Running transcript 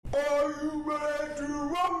Are you ready to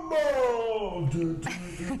rumble?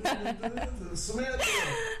 Samantha.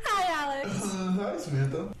 Hi, Alex. Hi,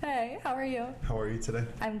 Samantha. Hey, how are you? How are you today?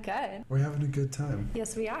 I'm good. We're having a good time.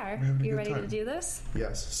 Yes, we are. We're having a You good ready time. to do this?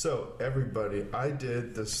 Yes. So, everybody, I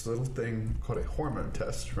did this little thing called a hormone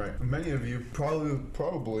test, right? Many of you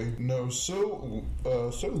probably know so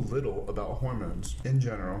little about hormones in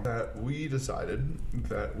general that we decided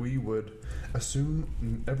that we would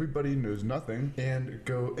assume everybody knows nothing and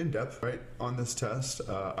go in depth, right, on this test.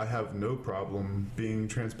 I have no problem being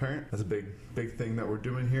transparent. That's a big thing that we're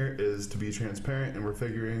doing here is to be transparent, and we're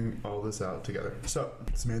figuring all this out together. So,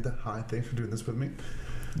 Samantha, hi, thanks for doing this with me.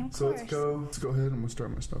 So let's go ahead and we'll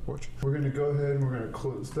start my stopwatch. We're going to go ahead and we're going to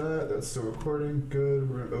close that. That's still recording. Good.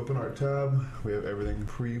 We're going to open our tab. We have everything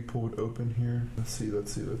pre-pulled open here. Let's see.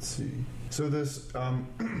 So this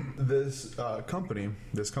company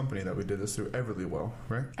that we did this through, Everlywell,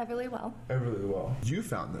 right? Everlywell. You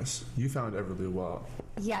found this. You found Everlywell.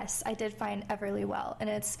 Yes, I did find Everlywell, and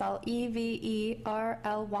it's spelled Everlywell.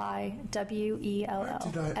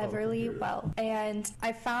 Everlywell. And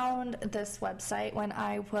I found this website when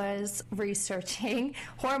I was researching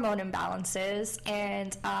hormone imbalances,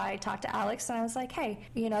 and I talked to Alex, and I was like, hey,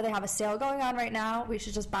 they have a sale going on right now. We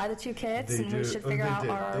should just buy the two kits, we should figure out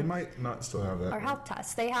our... They might not still have that. Our health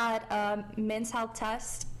test. They had a men's health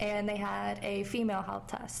test, and they had a female health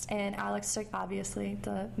test. And Alex took, obviously,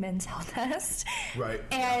 the men's health test. Right.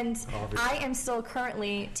 And I am still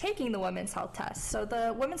currently taking the women's health test. So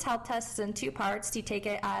the women's health test is in two parts. You take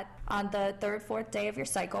it on the third, fourth day of your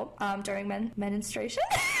cycle during menstruation.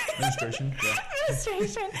 Menstruation, yeah.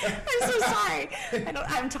 Menstruation. I'm so sorry.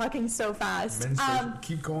 I'm talking so fast.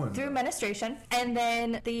 Keep going. Through menstruation. And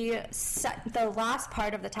then the last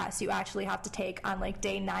part of the test you actually have to take on like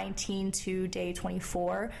day 19 to day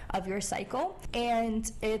 24 of your cycle.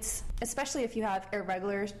 And it's, especially if you have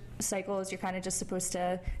irregular cycles, you're kind of just supposed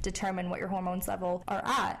to determine what your hormones level are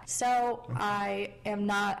at. So I am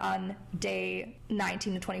not on day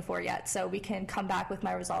 19 to 24 yet, so we can come back with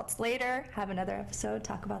my results later, have another episode,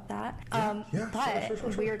 talk about that.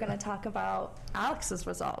 But we are going to talk about Alex's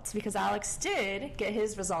results, because Alex did get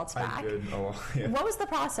his results back. I did. Oh, yeah. What was the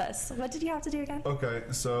process? What did you have to do again? Okay,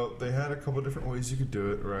 so they had a couple different ways you could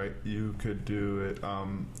do it, right? You could do it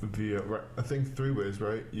via, I think 3 ways,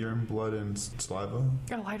 right? Urine, blood, and saliva.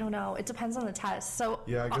 Oh, I don't know. It depends on the test. So,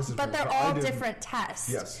 yeah, I guess but they're all different tests.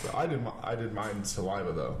 Yes, I did mine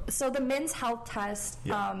saliva though. So the men's health test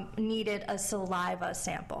needed a saliva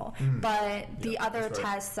sample, but the other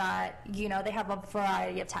tests that they have a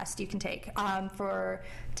variety of tests you can take for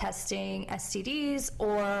testing STDs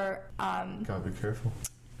or. Gotta be careful.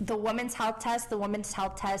 The women's health test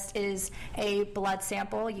is a blood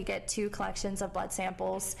sample. You get 2 collections of blood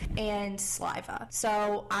samples and saliva.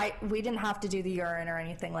 So we didn't have to do the urine or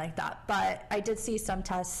anything like that, but I did see some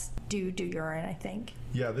tests do urine, I think.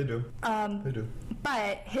 Yeah, they do. They do.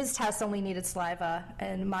 But his test only needed saliva,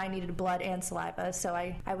 and mine needed blood and saliva, so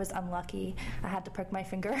I was unlucky. I had to prick my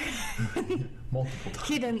finger. Multiple times.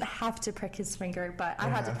 He didn't have to prick his finger, but I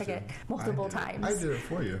had to prick it multiple times. I did it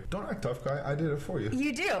for you. Don't act tough, guy. I did it for you.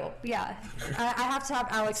 You do, yeah. I have to have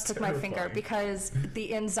Alex prick my finger because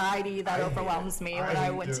the anxiety that overwhelms me when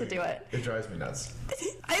I went to do it. It drives me nuts.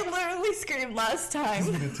 I literally screamed last time.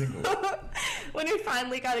 When we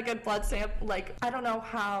finally got a good blood sample. Like, I don't know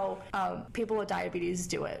how people with diabetes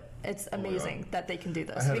do it. It's amazing that they can do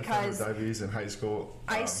this. I had because a friend with diabetes in high school.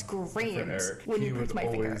 I screamed when you pricked my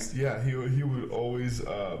finger. Yeah, he would always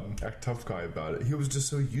act tough guy about it. He was just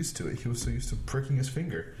so used to it. He was so used to pricking his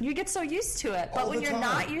finger. You get so used to it, but when you're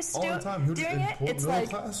not used to doing it, it's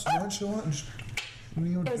like nonchalant.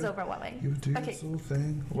 It was overwhelming. You do this little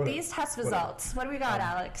thing. These test results. What do we got,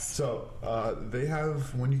 Alex? So they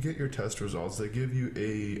have, when you get your test results, they give you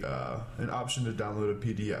an option to download a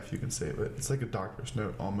PDF. You can save it. It's like a doctor's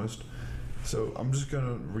note almost. So I'm just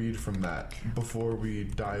gonna read from that before we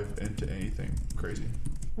dive into anything crazy.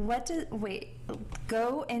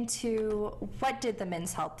 Go into what did the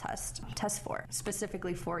men's health test for,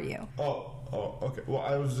 specifically for you? Oh, okay. Well,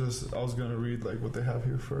 I was gonna read like what they have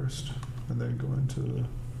here first, and then go into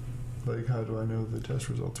like how do I know the test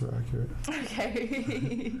results are accurate?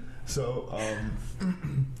 Okay. So,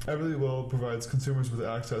 Everlywell provides consumers with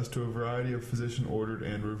access to a variety of physician-ordered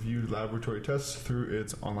and reviewed laboratory tests through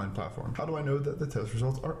its online platform. How do I know that the test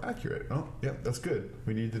results are accurate? Oh, yeah, that's good.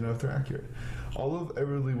 We need to know if they're accurate. All of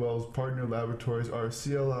Everlywell's partner laboratories are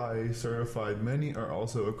CLIA certified. Many are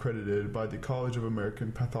also accredited by the College of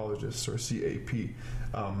American Pathologists, or CAP,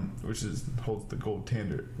 which holds the gold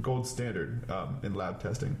standard in lab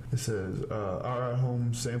testing. It says our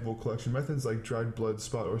at-home sample collection methods like dried blood,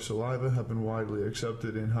 spot, or saliva have been widely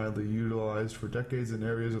accepted and highly utilized for decades in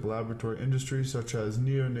areas of the laboratory industry such as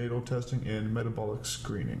neonatal testing and metabolic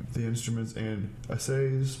screening. The instruments and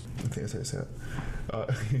assays, I think that's how I say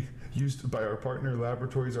it, used by our partner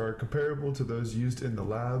laboratories are comparable to those used in the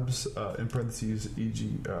labs, in parentheses, e.g.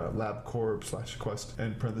 LabCorp / Quest,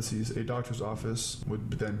 and parentheses, a doctor's office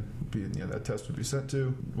would then be, that test would be sent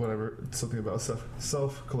to, whatever, something about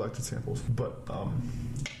self-collected samples. But,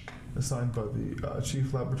 assigned by the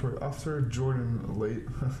Chief Laboratory Officer, Jordan Laser,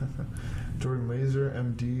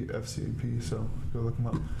 MD, FCAP, so go look him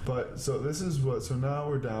up. But, so this is so now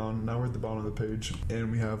we're at the bottom of the page, and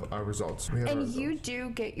we have our results. You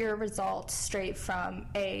do get your results straight from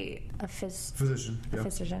a physician. Yeah.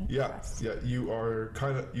 Physician. Yeah, yes. yeah, you are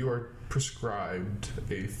prescribed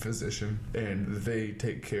a physician, and they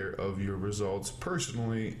take care of your results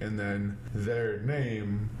personally, and then their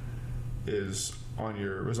name is on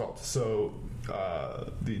your results. So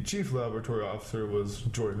the chief laboratory officer was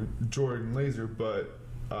Jordan Laser, but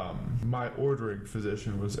my ordering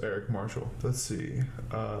physician was Eric Marshall. Let's see,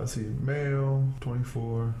 male,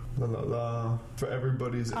 24, For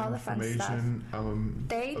everybody's all information, I'm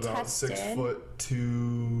about 6 foot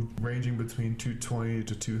two, ranging between 220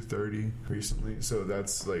 to 230 recently. So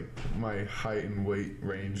that's like my height and weight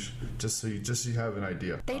range, just so you have an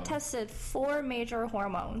idea. They tested 4 major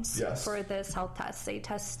hormones for this health test. They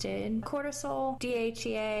tested cortisol,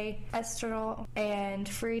 DHEA, estradiol, and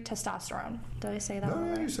free testosterone. Did I say that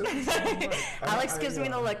right? You said right. Alex gives me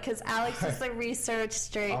the look because Alex is the research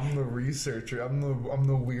straight. I'm the researcher. I'm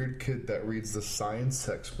the weird kid that reads the science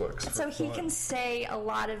textbooks. So he can say a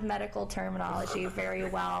lot of medical terminology very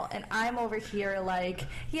well, and I'm over here like,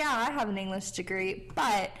 yeah, I have an English degree,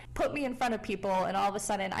 but put me in front of people and all of a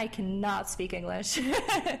sudden I cannot speak English.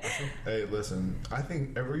 Hey, listen, I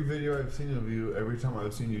think every video I've seen of you, every time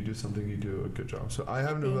I've seen you do something, you do a good job. So I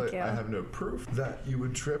have no proof that you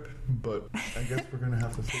would trip, but I guess we're gonna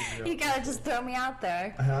have to figure it out. You gotta just throw me out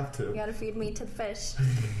there. I have to. You gotta feed me to the fish.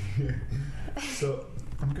 So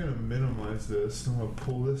I'm gonna minimize this. I'm gonna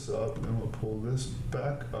pull this up and I'm gonna pull this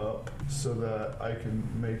back up so that I can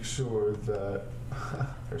make sure that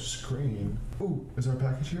our screen. Ooh, is our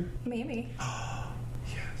package here? Maybe.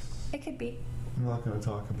 Yes. It could be. I'm not going to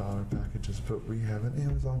talk about our packages, but we have an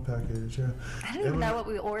Amazon package. Yeah. I don't even know what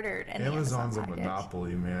we ordered. Amazon's a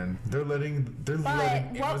monopoly, man. They're letting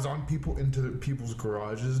Amazon people into people's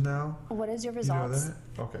garages now. What is your results?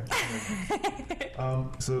 You know that? Okay.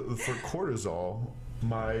 So for cortisol,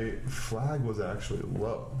 my flag was actually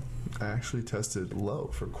low. I actually tested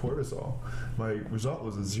low for cortisol. My result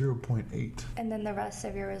was a 0.8. And then the rest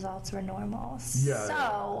of your results were normal.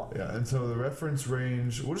 Yeah. And so the reference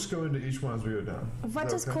range, we'll just go into each one as we go down. What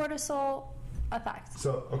does cortisol affect?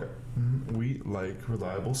 So, okay. We like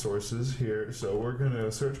reliable sources here. So we're going to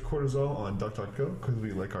search cortisol on DuckDuckGo because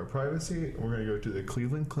we like our privacy. We're going to go to the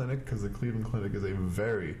Cleveland Clinic because the Cleveland Clinic is a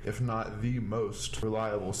very, if not the most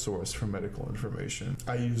reliable source for medical information.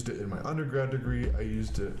 I used it in my undergrad degree. I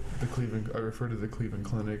refer to the Cleveland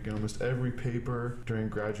Clinic in almost every paper during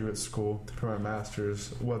graduate school for my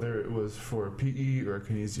master's, whether it was for a PE or a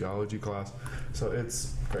kinesiology class. So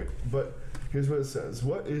it's great. But here's what it says.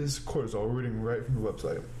 What is cortisol? We're reading right from the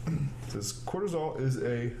website. It says cortisol is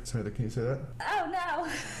Samantha, can you say that? Oh, no.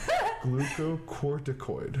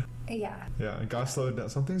 Glucocorticoid. Yeah. Yeah, you gotta slow it down.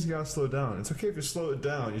 Some things you gotta slow down. It's okay if you slow it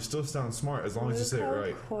down. You still sound smart as long as you say it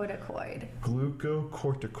right. Glucocorticoid.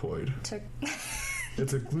 Glucocorticoid.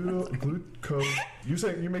 It's a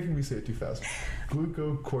you're making me say it too fast.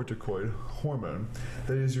 Glucocorticoid hormone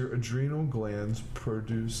that is your adrenal glands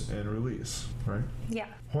produce and release, right? Yeah.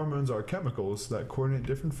 Hormones are chemicals that coordinate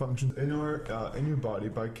different functions in your body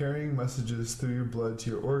by carrying messages through your blood to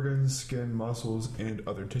your organs, skin, muscles, and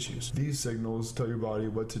other tissues. These signals tell your body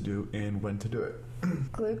what to do and when to do it.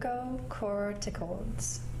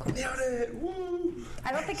 Glucocorticoids. Nailed it! Woo!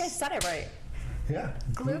 I don't think I said it right. Yeah.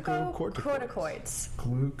 Glucocorticoids.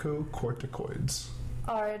 Glucocorticoids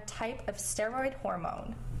are a type of steroid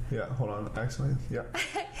hormone. Yeah, hold on. Actually, yeah.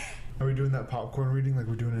 Are we doing that popcorn reading like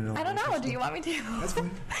we're doing it in I don't know. Do you want me to? That's fine.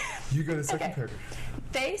 You go to the second paragraph.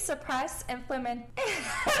 They suppress inflammation.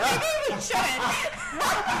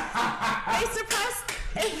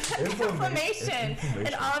 inflammation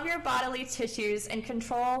in all of your bodily tissues and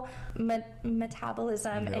control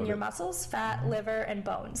metabolism in your muscles, fat, liver, and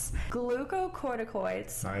bones.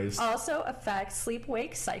 Glucocorticoids also affect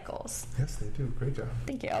sleep-wake cycles. Yes, they do. Great job.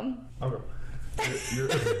 Thank you. Okay.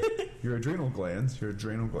 Your adrenal glands,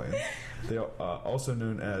 they are also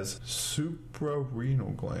known as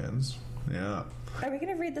suprarenal glands. Yeah. Are we going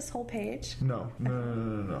to read this whole page? No.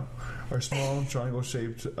 Are small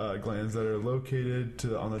triangle-shaped glands that are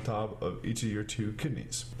located on the top of each of your 2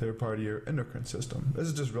 kidneys. They're part of your endocrine system. This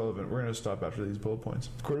is just relevant. We're going to stop after these bullet points.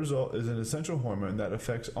 Cortisol is an essential hormone that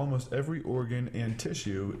affects almost every organ and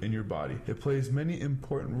tissue in your body. It plays many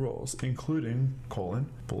important roles, including,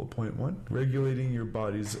 bullet point 1, regulating your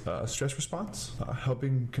body's stress response,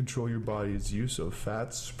 helping control your body's use of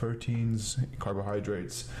fats, proteins,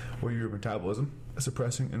 carbohydrates, or your metabolism,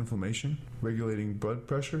 suppressing inflammation, regulating blood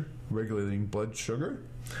pressure, regulating blood sugar,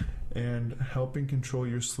 and helping control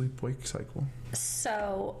your sleep-wake cycle.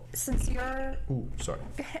 So, since your... sorry.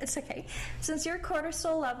 It's okay. Since your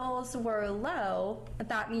cortisol levels were low,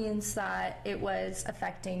 that means that it was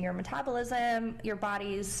affecting your metabolism, your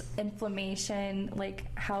body's inflammation, like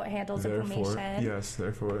how it handles inflammation. Yes,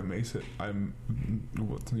 therefore it makes it, I'm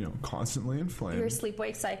constantly inflamed. Your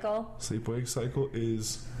sleep-wake cycle. Sleep-wake cycle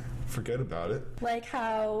is... forget about it. Like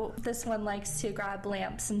how this one likes to grab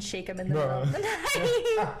lamps and shake them in the middle of the night.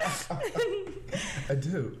 I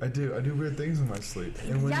do weird things in my sleep.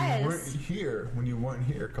 And when you weren't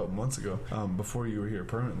here a couple months ago, before you were here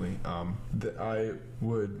permanently, that I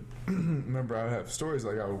would remember I would have stories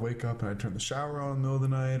like I would wake up and I'd turn the shower on in the middle of the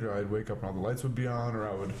night, or I'd wake up and all the lights would be on, or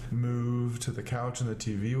I would move to the couch and the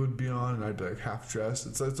TV would be on, and I'd be like half dressed.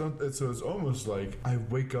 It's almost like I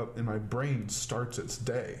wake up and my brain starts its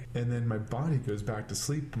day, and then my body goes back to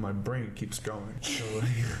sleep and my brain keeps going. So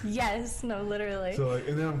yes, no, literally. So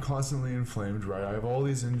and then I'm constantly inflamed, right? I have all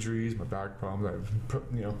these injuries, my back problems.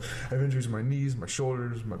 I have injuries in my knees, my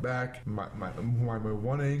shoulders, my back, my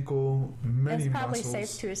one ankle, many It's probably muscles.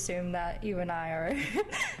 safe to assume that you and I are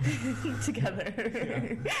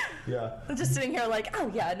together. Yeah. I'm just sitting here like,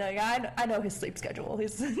 I know his sleep schedule.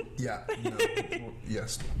 Yeah.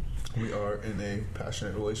 Yes. We are in a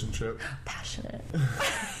passionate relationship. Passionate.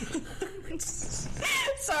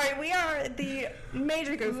 Sorry, we are the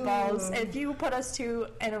major goofballs. If you put us 2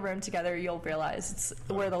 in a room together, you'll realize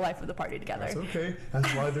we're the life of the party together. That's okay.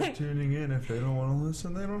 That's why they're tuning in. If they don't want to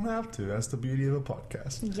listen, they don't have to. That's the beauty of a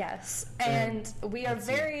podcast. Yes. And we are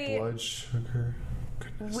very... blood sugar.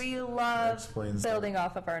 Goodness. We love building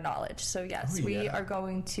off of our knowledge. So yes, we are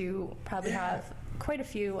going to probably have quite a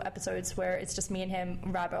few episodes where it's just me and him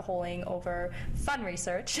rabbit holing over fun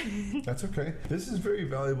research. That's okay. This is very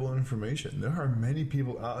valuable information. There are many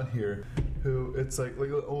people out here who it's like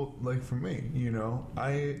for me,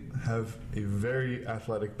 I have a very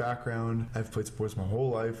athletic background. I've played sports my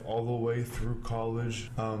whole life, all the way through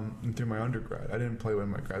college, and through my undergrad. I didn't play in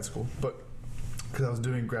my grad school, but because I was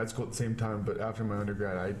doing grad school at the same time, but after my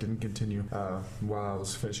undergrad, I didn't continue while I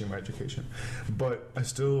was finishing my education. But I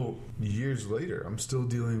still, years later, I'm still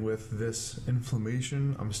dealing with this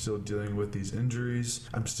inflammation. I'm still dealing with these injuries.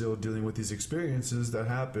 I'm still dealing with these experiences that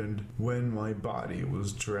happened when my body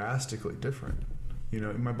was drastically different.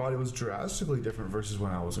 My body was drastically different versus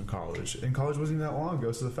when I was in college. And college wasn't that long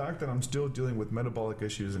ago, so the fact that I'm still dealing with metabolic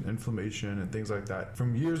issues and inflammation and things like that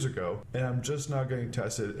from years ago, and I'm just not getting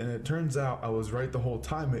tested, and it turns out I was right the whole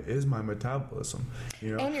time, it is my metabolism.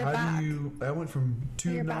 And your back. I went from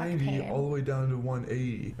 290 all the way down to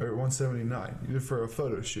 180 or 179 for a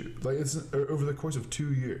photo shoot. It's over the course of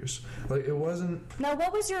 2 years. It wasn't... Now,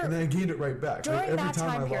 what was your... And then I gained it right back. During every that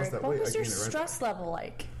time time I period, lost that what weight, was I your gained it right stress back. level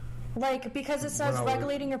like? Because it says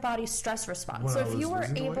regulating your body's stress response. So if you were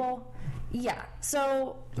able... Yeah.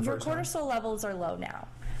 So your cortisol levels are low now.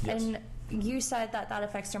 Yes. And you said that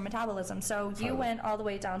affects your metabolism. So you went all the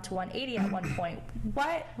way down to 180 at one point.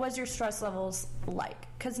 What was your stress levels like?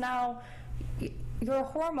 Because now... your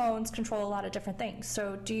hormones control a lot of different things.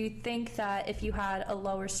 So do you think that if you had a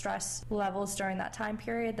lower stress levels during that time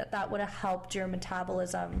period, that would have helped your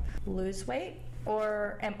metabolism lose weight?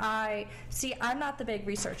 Or I'm not the big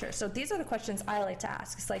researcher, so these are the questions I like to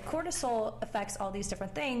ask. It's like cortisol affects all these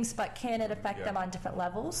different things, but can it affect them on different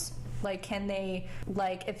levels? Like, can they,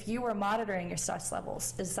 like, if you were monitoring your stress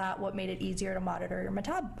levels, is that what made it easier to monitor your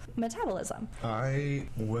metabolism?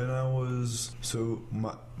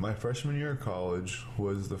 My freshman year of college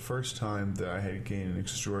was the first time that I had gained an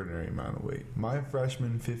extraordinary amount of weight. My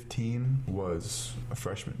freshman 15 was a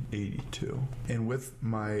freshman 82. And with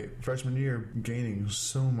my freshman year gaining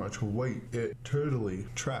so much weight, it totally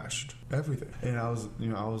trashed everything. And I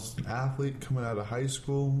was an athlete coming out of high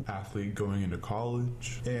school, athlete going into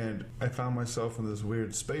college, and I found myself in this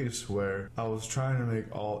weird space where I was trying to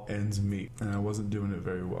make all ends meet, and I wasn't doing it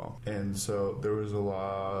very well. And so there was a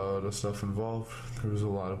lot of stuff involved. There was a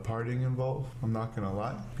lot of partying involved. I'm not gonna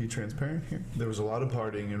lie, be transparent here. There was a lot of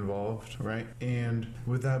partying involved, right? And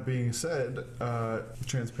with that being said,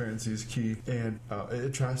 transparency is key, and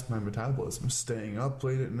it trashed my metabolism. Staying up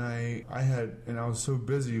late at night, I was so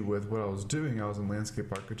busy with what I was doing. I was in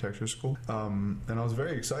landscape architecture school, and I was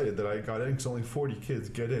very excited that I got in because only 40 kids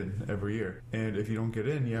get in every year, and if you don't get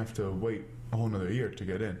in, you have to wait a whole nother year to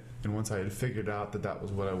get in. And once I had figured out that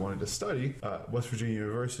was what I wanted to study, West Virginia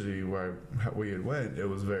University, where we had went, it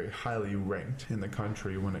was very highly ranked in the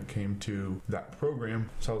country when it came to that program.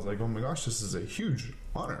 So I was like, oh my gosh, this is a huge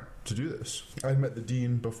honor to do this. I met the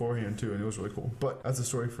dean beforehand too, and it was really cool. But that's a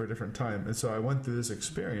story for a different time. And so I went through this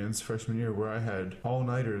experience freshman year where I had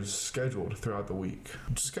all-nighters scheduled throughout the week.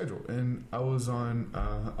 And I was on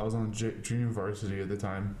junior varsity at the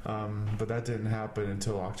time, but that didn't happen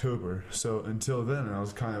until October. So until then, I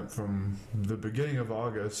was kind of from the beginning of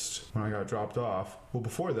August when I got dropped off. Well,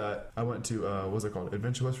 before that, I went to what's it called?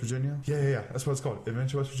 Adventure West Virginia? Yeah. That's what it's called.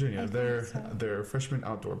 Adventure West Virginia. Their freshman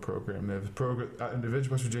outdoor program. They have a program.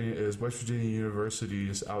 Adventure West Virginia is West Virginia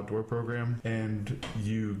University's outdoor program, and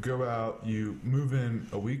you go out, you move in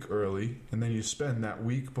a week early, and then you spend that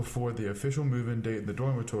week before the official move-in date in the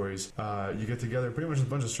dormitories. You get together pretty much a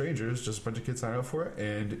bunch of strangers, just a bunch of kids sign up for it,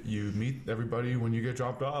 and you meet everybody when you get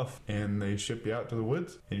dropped off, and they ship you out to the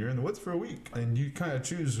woods, and you're in the woods for a week, and you kind of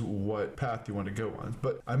choose what path you want to go on.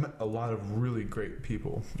 But I met a lot of really great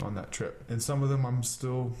people on that trip, and some of them I'm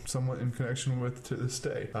still somewhat in connection with to this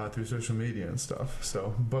day through social media and stuff.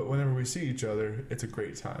 So, but whenever we see each other, it's a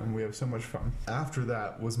great time. We have so much fun. After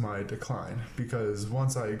that was my decline, because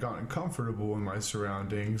once I had gotten comfortable in my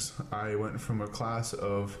surroundings, I went from a class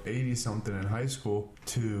of 80 something in high school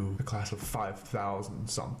to a class of 5,000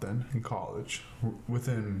 something in college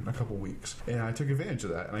within a couple weeks. And I took advantage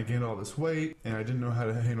of that, and I gained all this weight, and I didn't know how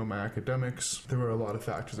to handle my academics. There were a lot of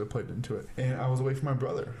factors that played into it. And I was away from my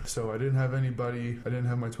brother, so I didn't have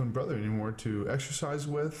my twin brother anymore to exercise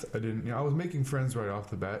with. I was making friends right off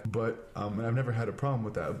the bat, but and I've never had a problem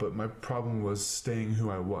with that, but my problem was staying who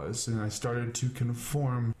I was, and I started to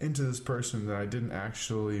conform into this person that I didn't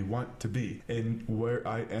actually want to be. And where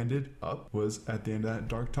I ended up was at the end of that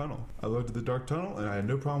dark tunnel. I looked at the dark tunnel, and I had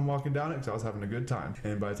no problem walking down it because I was having a good time.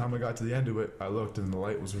 And by the time I got to the end of it, I looked, and the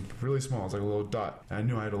light was really small. It was like a little dot. And I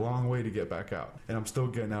knew I had a long way to get back out, and I'm still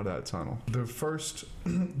getting out of that tunnel. The first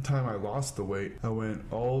time I lost the weight, I went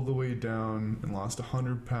all the way down and lost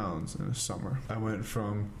 100 pounds in the summer. I went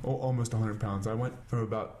from almost 100 pounds. I went from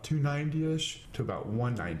about 290-ish to about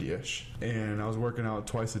 190-ish. And I was working out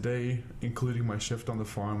twice a day, including my shift on the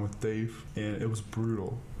farm with Dave, and it was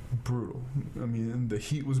brutal. I mean, the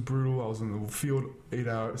heat was brutal. I was in the field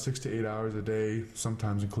 6 to 8 hours a day,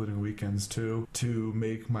 sometimes including weekends too, to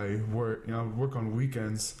make my work, I would work on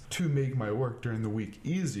weekends to make my work during the week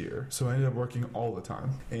easier. So I ended up working all the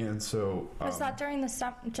time. And so was that during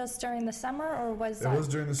just during the summer, or was that? It was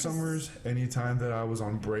during the summers, anytime that I was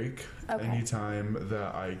on break, anytime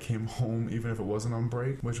that I came home, even if it wasn't on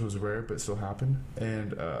break, which was rare but still happened,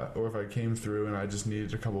 and or if I came through and I just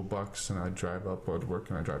needed a couple bucks and I'd drive up, I'd work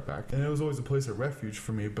and I'd drive back. And it was always a place of refuge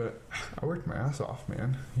for me, but I worked my ass off,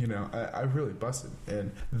 man. I really busted,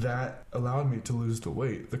 and that allowed me to lose the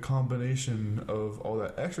weight, the combination of all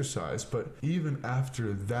that exercise. But even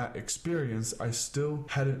after that experience, I still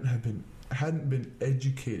hadn't been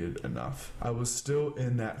educated enough. I was still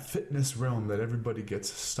in that fitness realm that everybody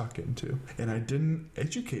gets stuck into, and I didn't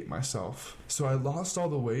educate myself. So I lost all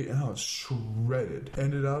the weight, and I was shredded.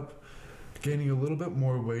 Ended up gaining a little bit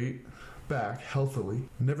more weight back healthily.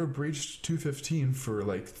 Never breached 215 for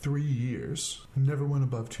like 3 years. Never went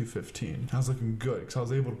above 215. I was looking good because I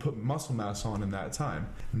was able to put muscle mass on in that time.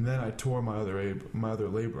 And then I tore my other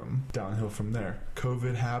labrum. Downhill from there.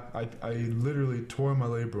 COVID happened. I literally tore my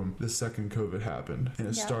labrum the second COVID happened, and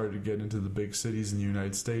it started to get into the big cities in the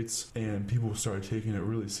United States, and people started taking it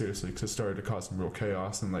really seriously because it started to cause some real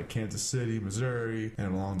chaos in like Kansas City, Missouri,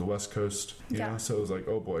 and along the West Coast. You know, so it was like,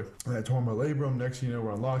 oh boy. And I tore my labrum. Next thing you know,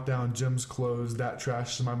 we're on lockdown. Gyms closed. That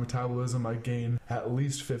trashed my metabolism. I gained at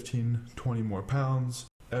least 15, 20 more pounds.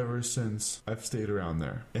 ever since I've stayed around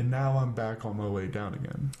there. And now I'm back on my way down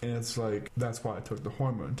again. And it's like, that's why I took the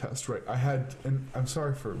hormone test, right? And I'm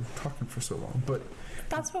sorry for talking for so long, but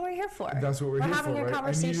that's what we're here for. That's what we're here for, having a right?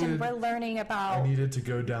 conversation. We're learning about... I needed to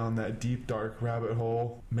go down that deep, dark rabbit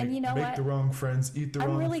hole, make the wrong friends, eat the wrong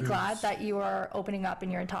foods. I'm really glad that you are opening up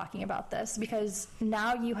and you're talking about this, because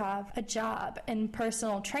now you have a job and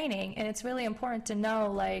personal training, and it's really important to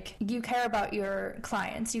know, like, you care about your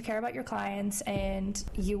clients. You care about your clients, and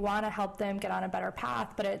you want to help them get on a better path,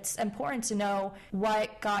 but it's important to know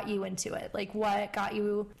what got you into it, like what got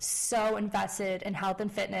you so invested in health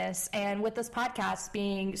and fitness. And with this podcast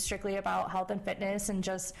being strictly about health and fitness and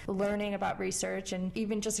just learning about research and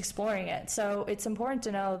even just exploring it. So it's important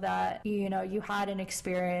to know that, you know, you had an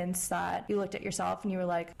experience that you looked at yourself and you were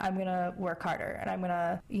like, I'm going to work harder and I'm going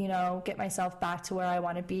to, you know, get myself back to where I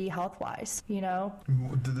want to be health-wise, you know?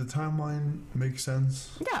 Did the timeline make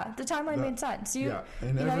sense? Yeah, the timeline made sense. You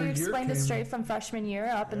and you explained it straight from freshman year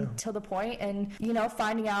up until the point, and, you know,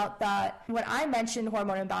 finding out that when I mentioned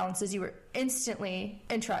hormone imbalances, you were instantly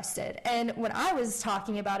interested. And when I was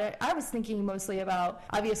talking about it, I was thinking mostly about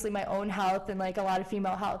obviously my own health and like a lot of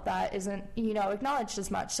female health that isn't, you know, acknowledged as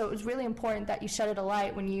much. So it was really important that you shedded a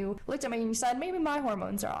light when you looked at me and you said, maybe my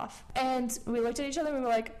hormones are off. And we looked at each other and we were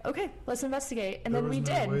like, okay, let's investigate. And then we did.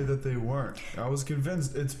 There was no way that they weren't. I was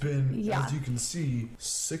convinced. It's been, as you can see,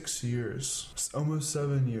 6 years, almost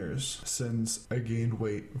 7 years since I gained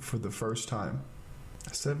weight for the first time.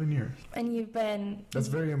 7 years. And you've been... That's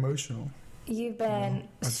very emotional. You've been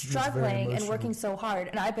struggling and working so hard,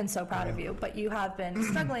 and I've been so proud of you, but you have been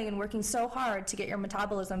struggling and working so hard to get your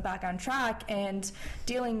metabolism back on track and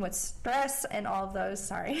dealing with stress and all of those.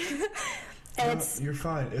 Sorry. No, you're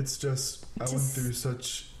fine. It's just I went through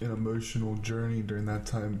such an emotional journey during that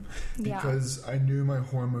time because I knew my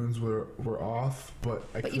hormones were off, but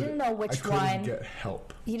you didn't know which one. I couldn't get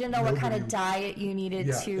help. You didn't know what kind of diet you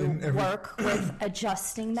needed to work with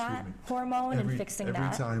adjusting that hormone and fixing that.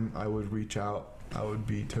 Every time I would reach out, I would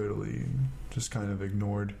be totally just kind of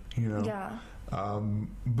ignored, you know? Yeah.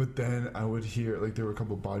 But then I would hear, like, there were a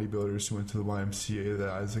couple of bodybuilders who went to the YMCA that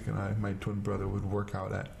Isaac and my twin brother, would work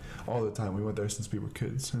out at all the time. We went there since we were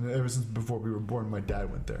kids, and ever since before we were born, my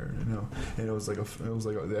dad went there, you know. And it was like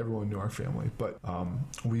everyone knew our family. But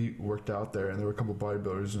we worked out there, and there were a couple of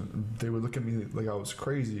bodybuilders, and they would look at me like I was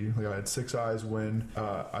crazy, like I had 6 eyes when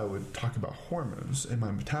I would talk about hormones and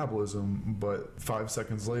my metabolism. But 5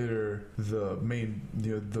 seconds later, the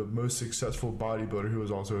most successful bodybuilder, who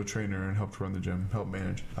was also a trainer and helped run the gym, helped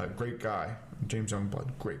manage, great guy, James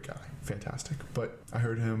Youngblood, great guy, fantastic. But I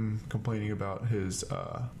heard him complaining about his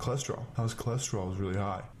cholesterol. How his cholesterol was really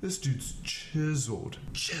high. This dude's chiseled,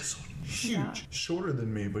 huge, shorter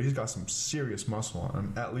than me, but he's got some serious muscle on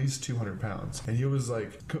him, at least 200 pounds. And he was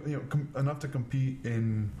like, enough to compete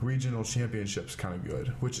in regional championships, kind of good,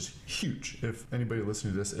 which is huge. If anybody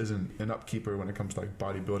listening to this isn't an upkeeper when it comes to like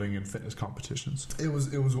bodybuilding and fitness competitions, it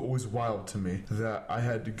was always wild to me that I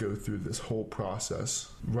had to go through this whole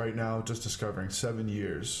process. Right now, just discovering 7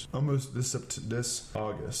 years, almost this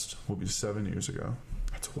August will be 7 years ago.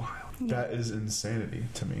 That's wild. Yeah. That is insanity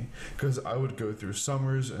to me, because I would go through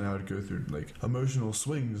summers and I would go through like emotional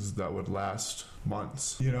swings that would last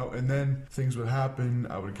months, you know, and then things would happen.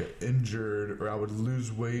 I would get injured, or I would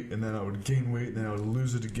lose weight, and then I would gain weight, and then I would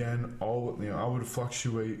lose it again. I would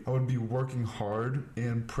fluctuate. I would be working hard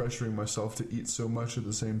and pressuring myself to eat so much at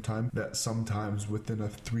the same time that sometimes within a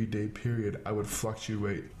 3-day period, I would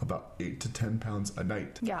fluctuate about 8 to 10 pounds a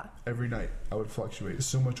night. Yeah. Every night I would fluctuate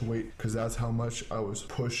so much weight, because that's how much I was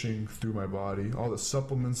pushing through my body. All the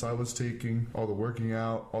supplements I was taking, all the working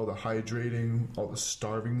out, all the hydrating, all the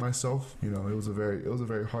starving myself. You know, it was a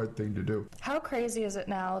very hard thing to do. How crazy is it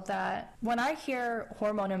now that when I hear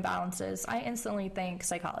hormone imbalances, I instantly think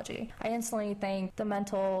psychology. I instantly think the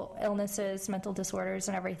mental illnesses, mental disorders,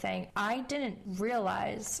 and everything. I didn't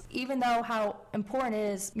realize, even though how important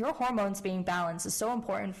it is, your hormones being balanced is so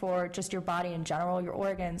important for just your body in general, your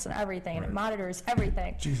organs and everything, and it monitors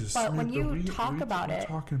everything. Jesus, but when you talk about it,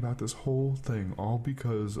 talking about this whole thing all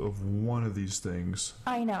because of one of these things.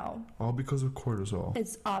 I know. All because of cortisol.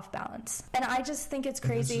 It's off balance. And I just think it's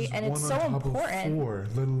crazy, and it's so important. 4,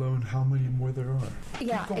 let alone how many more there are.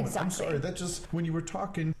 Yeah, exactly. I'm sorry, that just, when you were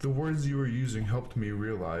talking, the words you were using helped me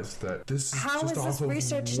realize that this is how just is this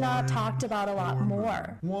research not talked about a lot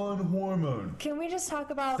more? One hormone. Can we just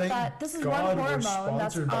talk about Thank that? This is God one hormone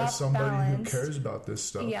that's sponsored by off somebody balance. who cares about this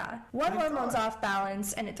stuff. Yeah, one hormone's off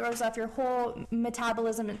balance, and it throws off your whole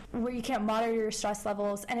metabolism, where you can't monitor your stress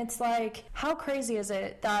levels. And it's like, how crazy is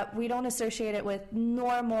it that we don't associate it with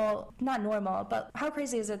not normal, normal, but how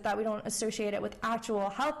crazy is it that we don't associate it with actual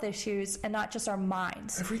health issues and not just our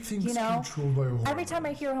minds? Everything's controlled by hormones. Every time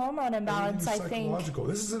I hear hormone imbalance, I think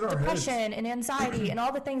this is in our depression heads. and anxiety and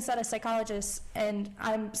all the things that a psychologist, and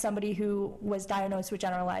I'm somebody who was diagnosed with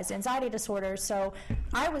generalized anxiety disorder, so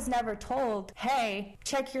I was never told, hey,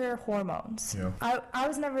 check your hormones. Yeah. I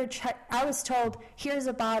was never I was told, here's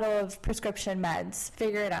a bottle of prescription meds,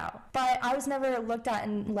 figure it out. But I was never looked at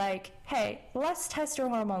and like, hey, let's test your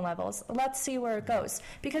hormone levels. Let's see where it goes.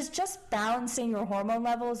 Because just balancing your hormone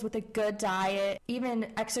levels with a good diet, even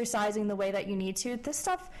exercising the way that you need to, this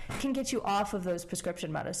stuff can get you off of those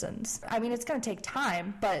prescription medicines. I mean, it's going to take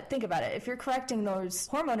time, but think about it. If you're correcting those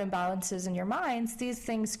hormone imbalances in your minds, these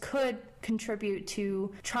things could contribute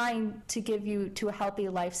to trying to give you to a healthy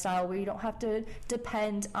lifestyle where you don't have to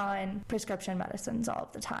depend on prescription medicines all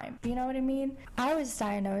of the time. You know what I mean? I was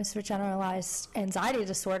diagnosed with generalized anxiety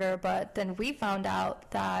disorder, but then we found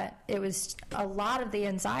out that it was a lot of the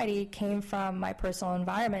anxiety came from my personal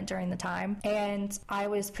environment during the time, and I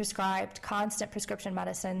was prescribed constant prescription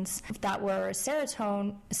medicines that were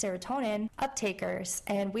serotonin uptakers,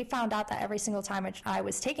 and we found out that every single time I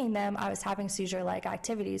was taking them, I was having seizure-like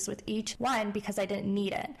activities with each one because I didn't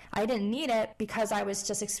need it. I didn't need it because I was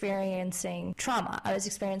just experiencing trauma. I was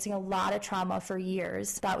experiencing a lot of trauma for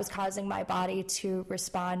years that was causing my body to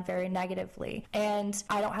respond very negatively. And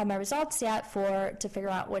I don't have my results yet to figure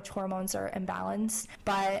out which hormones are imbalanced.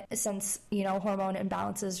 But since, hormone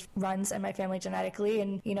imbalances runs in my family genetically,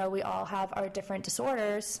 and, we all have our different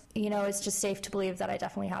disorders, it's just safe to believe that I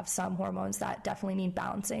definitely have some hormones that definitely need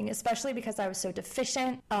balancing, especially because I was so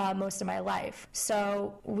deficient most of my life.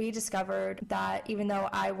 So we discovered that even though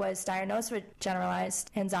I was diagnosed with generalized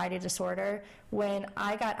anxiety disorder, when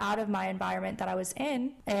I got out of my environment that I was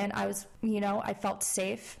in and I was, I felt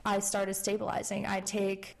safe, I started stabilizing. I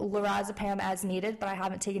take lorazepam as needed, but I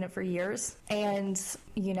haven't taken it for years. And,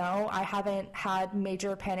 I haven't had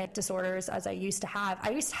major panic disorders as I used to have. I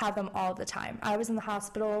used to have them all the time. I was in the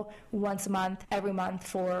hospital once a month, every month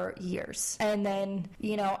for years. And then,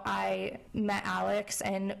 I met Alex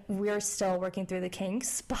and we're still working through the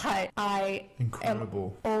kinks, but I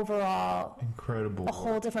am overall incredible, a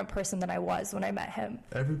whole different person than I was when I met him.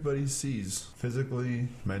 Everybody sees physically,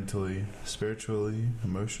 mentally, spiritually,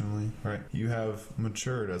 emotionally, right? You have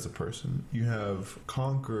matured as a person. You have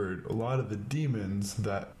conquered a lot of the demons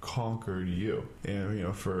that conquered you,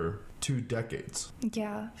 and for 2 decades.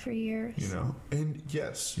 Yeah, for years. And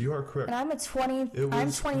yes, you are correct. And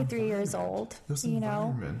I'm 23 years old. It was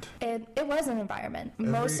environment. It was an environment.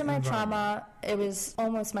 Most of my trauma, it was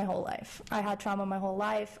almost my whole life. I had trauma my whole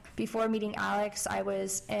life. Before meeting Alex, I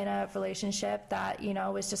was in a relationship that,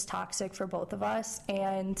 was just toxic for both of us.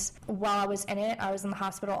 And while I was in it, I was in the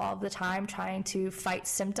hospital all the time trying to fight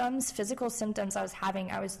symptoms, physical symptoms I was having.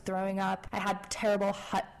 I was throwing up. I had terrible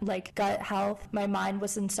gut health. My mind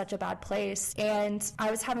was in such a bad place, and I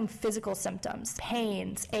was having physical symptoms,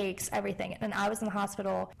 pains, aches, everything, and I was in the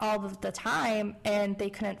hospital all of the time, and they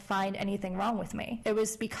couldn't find anything wrong with me. It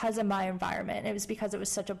was because of my environment. It was because it was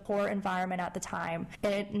such a poor environment at the time,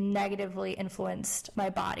 and it negatively influenced my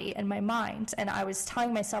body and my mind, and I was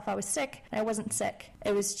telling myself I was sick, and I wasn't sick.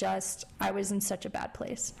 It was just, I was in such a bad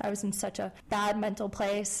place. I was in such a bad mental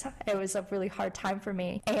place. It was a really hard time for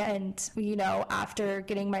me, and after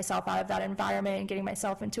getting myself out of that environment and getting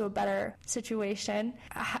myself into a better situation,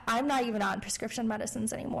 I'm not even on prescription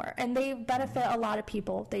medicines anymore, and they benefit a lot of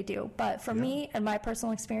people. They do, but for me and my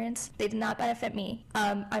personal experience, they did not benefit me.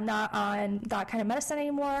 I'm not on that kind of medicine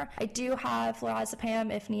anymore. I do have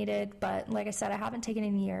lorazepam if needed, but like I said, I haven't taken it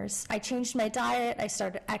in years. I changed my diet. I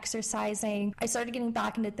started exercising. I started getting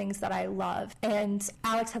back into things that I love, and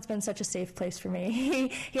Alex has been such a safe place for me.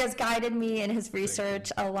 He has guided me in his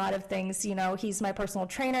research, a lot of things. He's my personal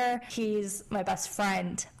trainer. He's my best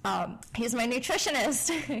friend. He's my nutritionist.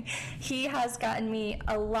 He has gotten me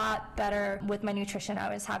a lot better with my nutrition.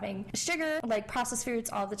 I was having sugar, like processed foods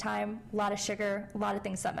all the time, a lot of sugar, a lot of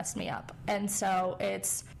things that messed me up. And so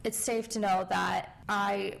it's safe to know that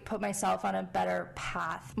I put myself on a better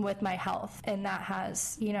path with my health, and that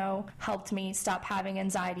has, helped me stop having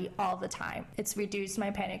anxiety all the time. It's reduced my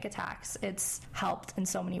panic attacks. It's helped in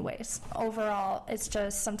so many ways. Overall, it's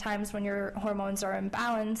just sometimes when your hormones are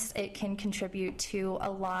imbalanced, it can contribute to a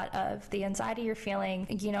lot of the anxiety you're feeling,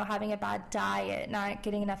 having a bad diet, not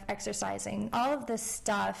getting enough exercising, all of this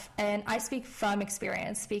stuff. And I speak from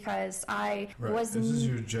experience because This is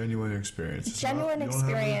your genuine experience. Genuine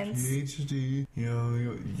experience. You don't have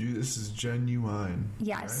a PhD, this is genuine.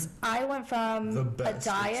 Yes. Right? I went from the best a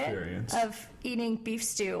diet experience. of eating beef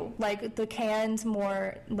stew, like the canned,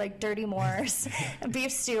 more like Dirty Moore's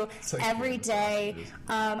beef stew like every day.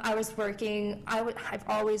 I was working. I've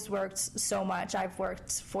always worked so much. I've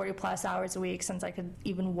worked 40 plus hours a week since I could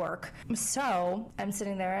even work. So I'm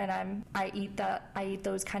sitting there and I eat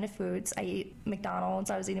those kind of foods. I eat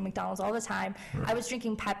McDonald's. I was eating McDonald's all the time. Right. I was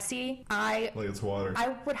drinking Pepsi. Like it's water.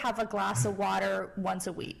 I would have a glass of water once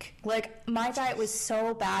a week. Like, my diet was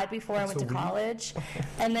so bad before I went to college.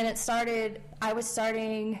 And then I was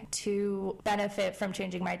starting to benefit from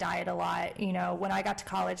changing my diet a lot. You know, when I got to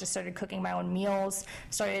college, I started cooking my own meals,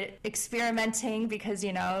 started experimenting because,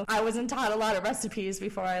 you know, I wasn't taught a lot of recipes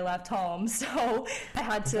before I left home. So I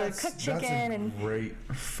had to cook chicken.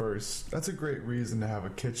 That's a great reason to have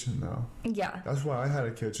a kitchen, though. Yeah. That's why I had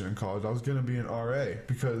a kitchen in college. I was going to be an RA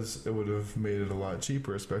because it would have made it a lot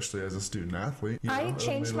cheaper, especially as a student athlete. I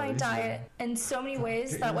changed my diet in so many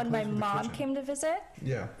ways that when my mom came to visit,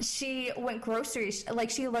 she went groceries. Like,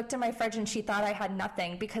 she looked in my fridge and she thought I had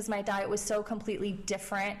nothing because my diet was so completely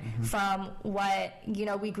different from what, you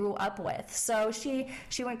know, we grew up with. So she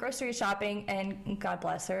went grocery shopping, and God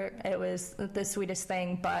bless her, it was the sweetest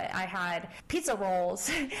thing. But I had pizza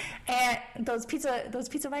rolls and those pizza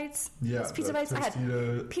bites. Yeah, those pizza bites. I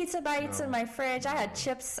had pizza bites in my fridge. I had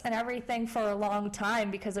chips and everything for a long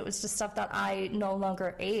time because it was just stuff that I no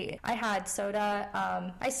longer ate. I had soda.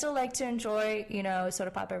 I still like to enjoy, you know,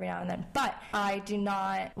 soda pop every now and then, but I do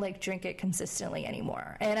not like drink it consistently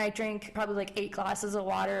anymore. And I drink probably like 8 glasses of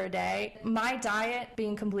water a day. My diet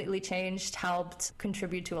being completely changed helped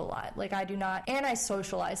contribute to a lot. Like, I do not, and I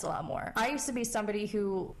socialize a lot more. I used to be somebody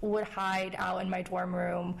who would hide out in my dorm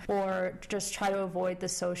room or just try to avoid the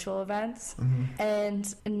social events.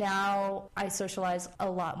 And now I socialize a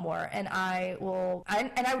lot more, and I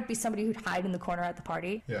would be somebody who'd hide in the corner at the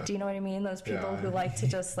party. Yeah. Do you know what I mean? Those people who like to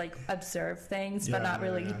just like observe things but not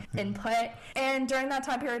really input. And during that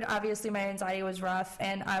time period, obviously my anxiety was rough,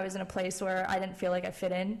 and I was in a place where I didn't feel like I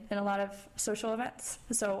fit in a lot of social events.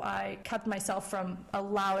 So I kept myself from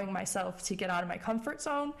allowing myself to get out of my comfort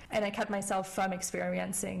zone, and I kept myself from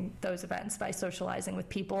experiencing those events by socializing with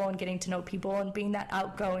people and getting to know people and being that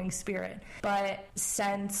outgoing spirit. But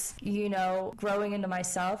since, you know, growing into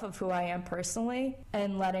myself of who I am personally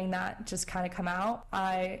and letting that just kind of come out,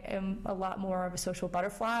 I am a lot more of a social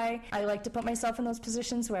butterfly. I like to put myself in those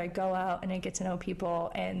positions where I go out and I get to know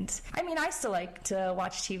people. And I mean, I still like to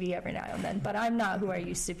watch TV every now and then, but I'm not who I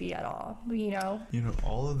used to be at all, you know? You know,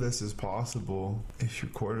 all of this is possible if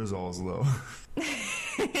your cortisol is low.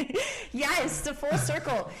 Yes, the full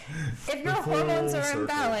circle. If your hormones are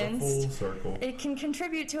imbalanced, it can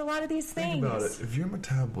contribute to a lot of these things. Think about it. If your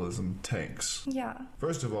metabolism tanks, yeah.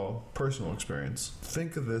 First of all, personal experience.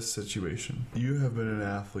 Think of this situation. You have been an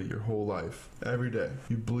athlete your whole life. Every day.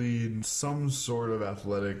 You bleed some sort of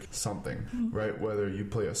athletic something, right? Whether you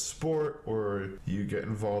play a sport or you get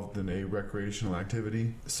involved in a recreational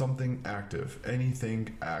activity, something active,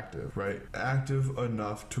 anything active, right? Active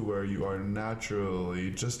enough to where you are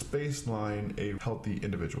naturally just baseline a healthy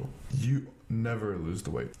individual. You never lose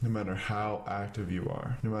the weight, no matter how active you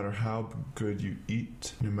are, no matter how good you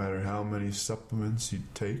eat, no matter how many supplements you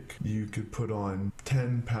take. You could put on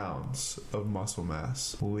 10 pounds of muscle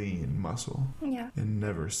mass, lean muscle, and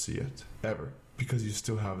never see it, ever. Because you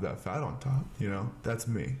still have that fat on top, you know? That's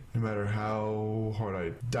me. No matter how hard I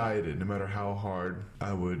dieted, no matter how hard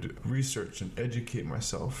I would research and educate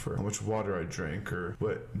myself for how much water I drank or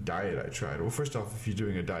what diet I tried. Well, first off, if you're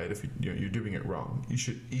doing a diet, if you're doing it wrong, you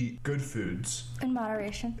should eat good foods. In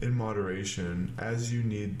moderation. In moderation, as you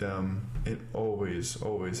need them, and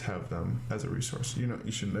always have them as a resource. You know,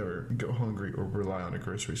 you should never go hungry or rely on a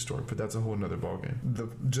grocery store, but that's a whole nother ballgame.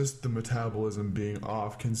 Just the metabolism being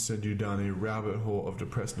off can send you down a rabbit hole of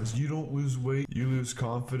depressedness. You don't lose weight, you lose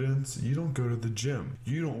confidence, you don't go to the gym,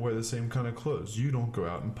 you don't wear the same kind of clothes, you don't go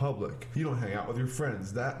out in public, you don't hang out with your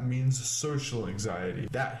friends. That means social anxiety.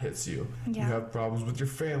 That hits you. You have problems with your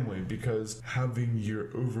family because having your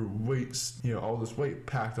overweight, you know, all this weight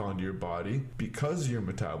packed onto your body because of your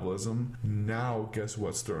metabolism. Now guess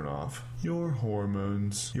what's thrown off? Your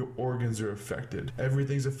hormones, your organs are affected.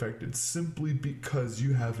 Everything's affected simply because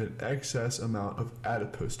you have an excess amount of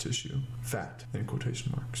adipose tissue, fat in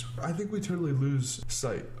quotation marks. I think we totally lose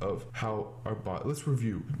sight of how our body, let's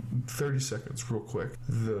review 30 seconds real quick,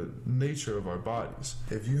 the nature of our bodies.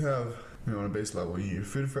 If you have on a base level, you need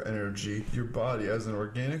food for energy. Your body, as an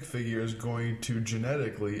organic figure, is going to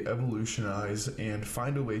genetically evolutionize and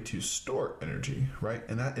find a way to store energy, right?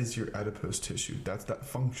 And that is your adipose tissue. That's that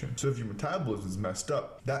function. So if your metabolism is messed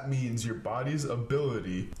up, that means your body's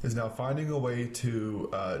ability is now finding a way to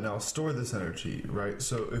now store this energy, right?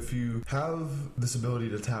 So if you have this ability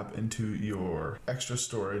to tap into your extra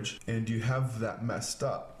storage and you have that messed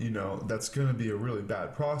up, that's going to be a really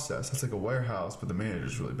bad process. That's like a warehouse, but the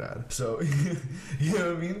manager's really bad. So, you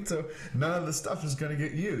know what I mean? So none of the stuff is going to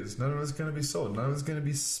get used. None of it's going to be sold. None of it's going to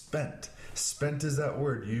be spent. Spent is that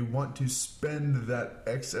word. You want to spend that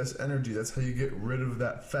excess energy. That's how you get rid of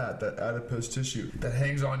that fat, that adipose tissue that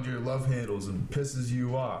hangs on your love handles and pisses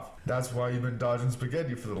you off. That's why you've been dodging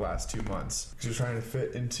spaghetti for the last 2 months, because you're trying to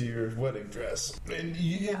fit into your wedding dress.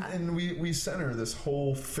 And we center this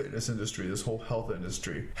whole fitness industry, this whole health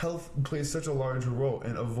industry. Health plays such a large role,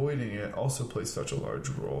 and avoiding it also plays such a large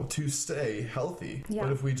role to stay healthy. Yeah.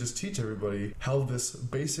 What if we just teach everybody how this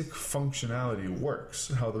basic functionality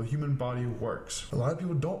works, how the human body works? A lot of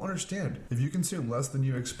people don't understand. If you consume less than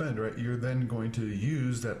you expend, right, you're then going to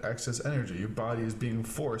use that excess energy. Your body is being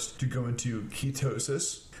forced to go into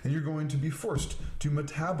ketosis, and you're going to be forced to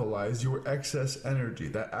metabolize your excess energy,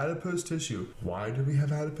 that adipose tissue. Why do we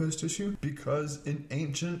have adipose tissue? Because in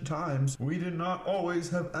ancient times, we did not always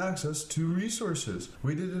have access to resources.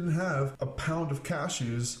 We didn't have a pound of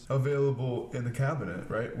cashews available in the cabinet,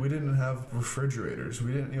 right? We didn't have refrigerators.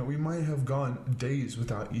 We might have gone days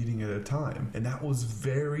without eating at a time. And that was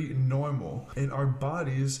very normal. And our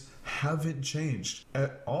bodies haven't changed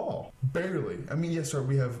at all. Barely. I mean, yes, sir,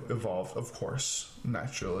 we have evolved, of course,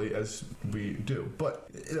 naturally, as we do. But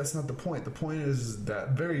that's not the point. The point is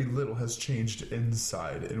that very little has changed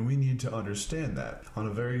inside, and we need to understand that on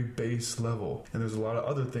a very base level. And there's a lot of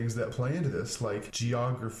other things that play into this, like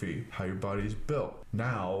geography, how your body's built.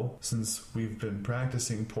 Now, since we've been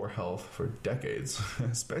practicing poor health for decades,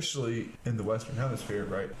 especially in the Western hemisphere,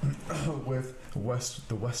 right, with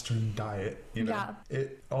the Western diet,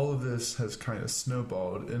 all of this has kind of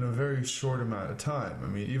snowballed in a very short amount of time. I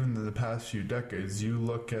mean, even in the past few decades, you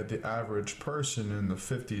look at the average person in the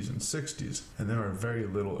 50s and 60s, and there are very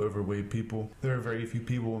little overweight people. There are very few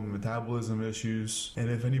people with metabolism issues, and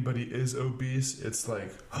if anybody is obese, it's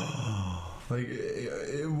like, like,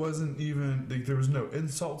 it wasn't even, like, there was no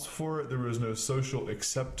insults for it. There was no social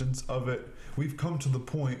acceptance of it. We've come to the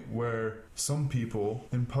point where some people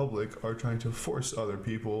in public are trying to force other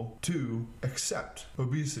people to accept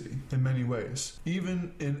obesity in many ways,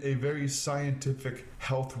 even in a very scientific,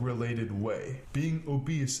 health-related way. Being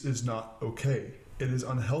obese is not okay. It is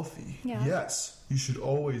unhealthy. Yeah. Yes, you should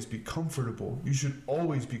always be comfortable. You should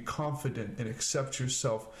always be confident and accept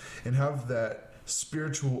yourself and have that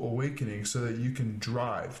spiritual awakening so that you can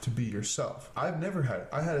drive to be yourself. I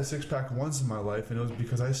had a six-pack once in my life, and it was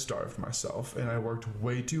because I starved myself and I worked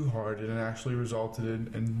way too hard, and it actually resulted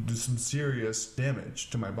in some serious damage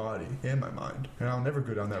to my body and my mind, and I'll never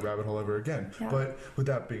go down that rabbit hole ever again. Yeah. But with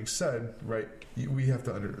that being said, right, we have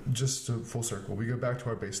to just to full circle, we go back to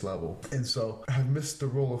our base level, and so I have missed the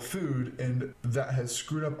role of food, and that has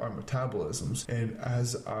screwed up our metabolisms. And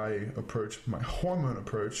as I approach my hormone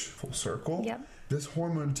approach, full circle, yep, this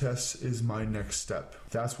hormone test is my next step.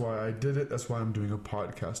 That's why I did it. That's why I'm doing a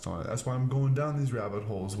podcast on it. That's why I'm going down these rabbit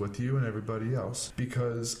holes with you and everybody else.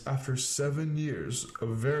 Because after 7 years of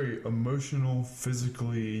very emotional,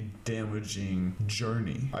 physically damaging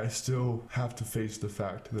journey, I still have to face the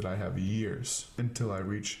fact that I have years until I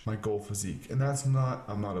reach my goal physique. And I'm not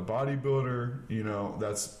a bodybuilder,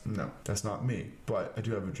 that's not me. But I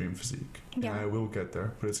do have a dream physique. Yeah. And I will get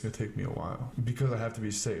there, but it's going to take me a while. Because I have to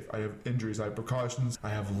be safe. I have injuries, I have precautions. I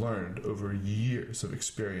have learned over years of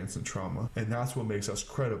experience and trauma. And that's what makes us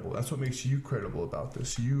credible. That's what makes you credible about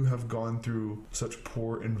this. You have gone through such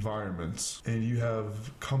poor environments, and you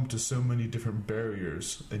have come to so many different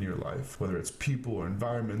barriers in your life, whether it's people or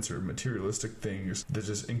environments or materialistic things that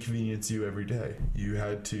just inconvenience you every day. You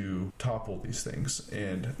had to topple these things,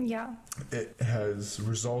 and it has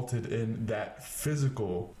resulted in that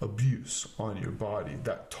physical abuse on your body,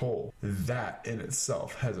 that toll. That in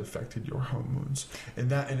itself has affected your hormones, and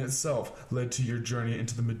that in itself led to your journey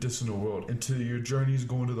into the medicinal world, into your journeys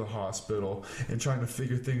going to the hospital and trying to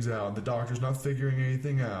figure things out, and the doctor's not figuring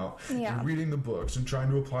anything out, and reading the books and trying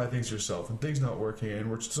to apply things yourself, and things not working, and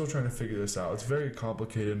we're still trying to figure this out. It's very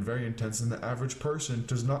complicated and very intense, and the average person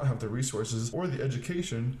does not have the resources or the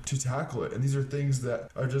education to tackle it. And these are things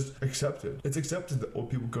that are just accepted. It's accepted that old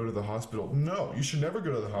people go to the hospital. No, you should never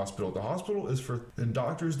go to the hospital. The hospital is for, and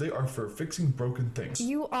doctors, they are for fixing broken things.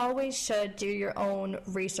 You always should do your own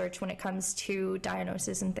research when it comes to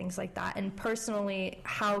diagnosis and things like that. And personally,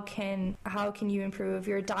 how can you improve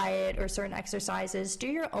your diet or certain exercises? Do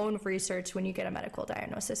your own research when you get a medical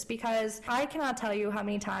diagnosis, because I cannot tell you how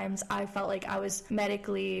many times I felt like I was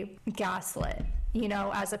medically gaslit, you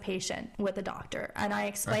know, as a patient with a doctor. And I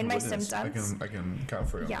explained my symptoms. I can count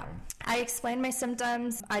for you. Yeah. I explained my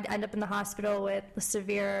symptoms. I'd end up in the hospital with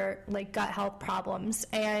severe, like, gut health problems.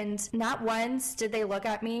 And not once did they look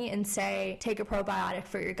at me and say, take a probiotic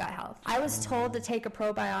for your gut health. I was told to take a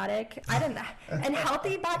probiotic. And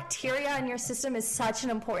healthy bacteria in your system is such an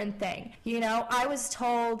important thing. You know, I was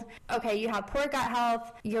told, okay, you have poor gut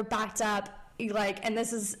health, you're backed up, like, and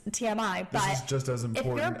this is TMI, but this is just as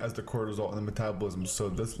important as the cortisol and the metabolism. So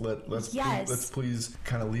let's please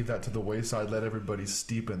kind of leave that to the wayside. Let everybody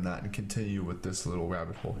steep in that and continue with this little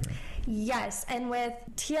rabbit hole here. Yes, and with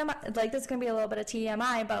TMI, like, this is going to be a little bit of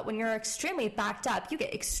TMI, but when you're extremely backed up, you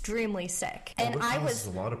get extremely sick. And I was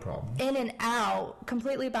a lot of problems. In and out,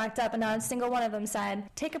 completely backed up, and not a single one of them said,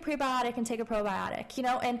 take a prebiotic and take a probiotic, you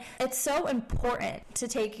know? And it's so important to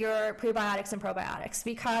take your prebiotics and probiotics,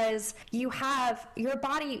 because your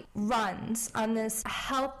body runs on this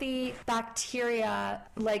healthy bacteria,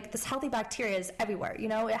 like, this healthy bacteria is everywhere, you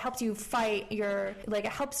know? It helps you fight it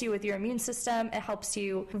helps you with your immune system, it helps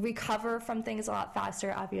you recover from things a lot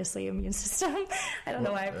faster, obviously, immune system. I don't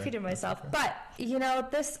know why I repeated myself. But, you know,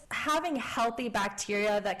 this having healthy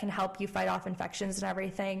bacteria that can help you fight off infections and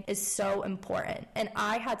everything is so important. And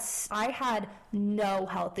I had no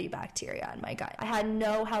healthy bacteria in my gut. I had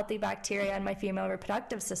no healthy bacteria in my female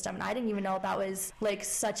reproductive system, and I didn't even know that was, like,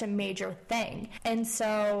 such a major thing. And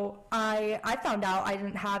so I found out I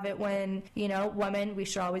didn't have it when, you know, women, we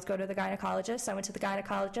should always go to the gynecologist. I went to the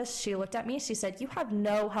gynecologist. She looked at me. She said, you have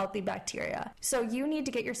no healthy bacteria. So you need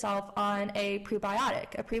to get yourself on a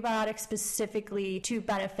prebiotic specifically to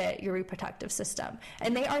benefit your reproductive system.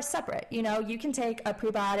 And they are separate. You know, you can take a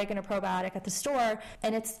prebiotic and a probiotic at the store,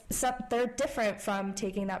 and they're different from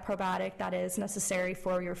taking that probiotic that is necessary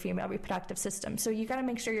for your female reproductive system. So you got to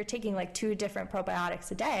make sure you're taking, like, 2 different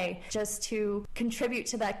probiotics a day just to contribute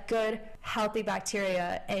to that good, healthy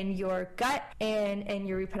bacteria in your gut and in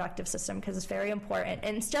your reproductive system, because it's very important.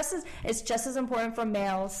 And it's just as important for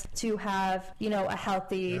males to have, you know, a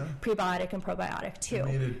healthy prebiotic and probiotic too. It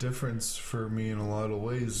made a difference for me in a lot of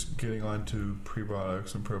ways getting onto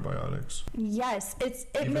prebiotics and probiotics. Yes,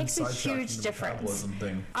 it makes a huge difference.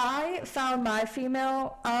 I found my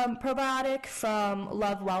female probiotic from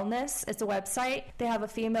Love Wellness. It's a website. They have a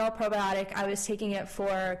female probiotic. I was taking it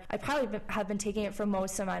I probably have been taking it for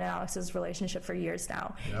most of mine and Alex's relationship for years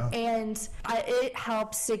now. Yeah. And it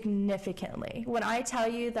helps significantly. When I tell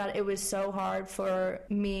you that it was so hard for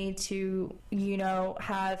me to, you know,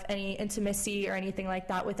 have any intimacy or anything like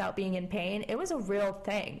that without being in pain, it was a real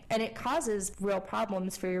thing. And it causes real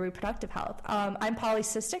problems for your reproductive health. I'm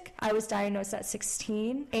polycystic. I was diagnosed at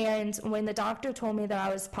 16. And when the doctor told me that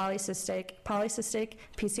I was polycystic,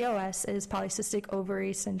 PCOS is polycystic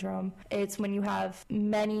ovary syndrome. It's when you have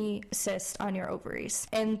many cysts on your ovaries.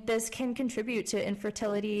 And this can contribute to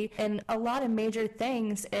infertility and a lot of major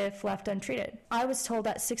things if left untreated. I was told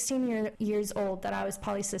at 16 years old that I was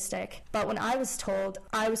polycystic, but when I was told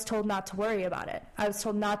not to worry about it. I was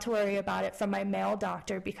told not to worry about it from my male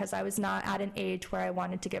doctor because I was not at an age where I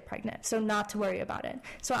wanted to get pregnant. So not to worry about it.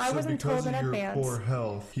 So I wasn't told in advance. Because of your poor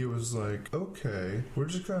health, he was like, okay, we're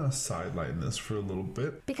just going to sideline this for a little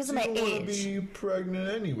bit. Because of my age. You don't want to be pregnant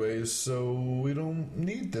anyways, so we don't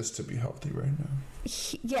need this to be healthy right now.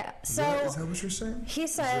 Yeah, so... Is that what you're saying? He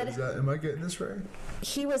said... Am I getting this right?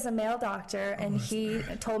 He was a male doctor, and he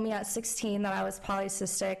told me at 16 that I was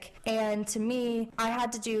polycystic. And to me, I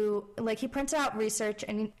had to do... Like, he printed out research,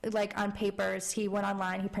 and, like, on papers. He went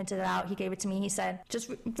online, he printed it out, he gave it to me. He said,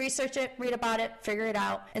 just research it, read about it, figure it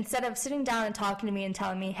out. Instead of sitting down and talking to me and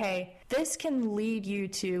telling me, hey, this can lead you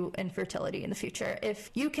to infertility in the future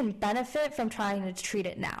if you can benefit from trying to treat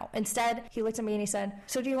it now. Instead, he looked at me and he said,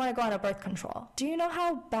 so do you want to go on a birth control? Do you know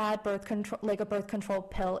how bad birth control, like a birth control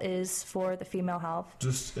pill, is for the female health?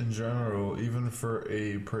 Just in general, even for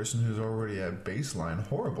a person who's already at baseline,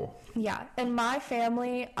 horrible. Yeah, in my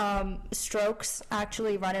family, strokes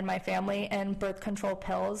actually run in my family, and birth control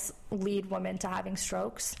pills lead women to having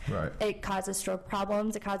strokes. Right. It causes stroke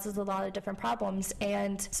problems. It causes a lot of different problems.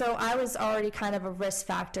 And so I was already kind of a risk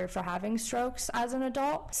factor for having strokes as an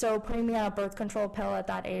adult. So putting me on a birth control pill at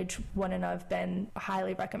that age wouldn't have been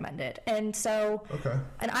highly recommended. And so,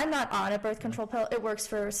 and I'm not on a birth control pill. It works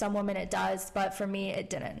for some women, it does, but for me, it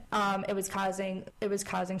didn't. It was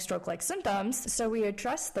causing stroke-like symptoms. So we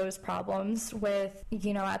addressed those problems with,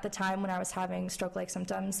 at the time when I was having stroke-like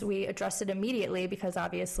symptoms, we addressed it immediately because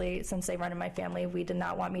obviously, since they run in my family, we did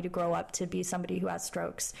not want me to grow up to be somebody who has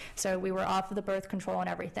strokes. So we were off of the birth control and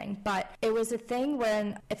everything. But it was a thing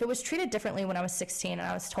when, if it was treated differently when I was 16 and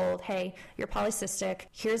I was told, hey, you're polycystic,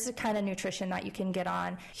 here's the kind of nutrition that you can get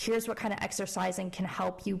on, here's what kind of exercising can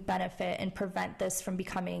help you benefit and prevent this from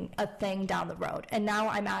becoming a thing down the road. And now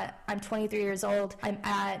I'm 23 years old, I'm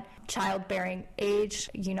at childbearing age,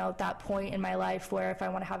 that point in my life where if I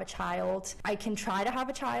want to have a child, I can try to have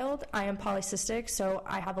a child. I am polycystic, so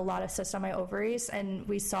I have a lot of cysts on my ovaries, and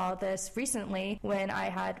we saw this recently when I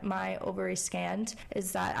had my ovaries scanned,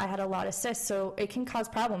 is that I had a lot of cysts, so it can cause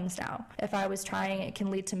problems now. If I was trying, it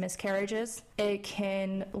can lead to miscarriages. It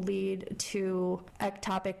can lead to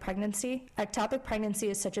ectopic pregnancy. Ectopic pregnancy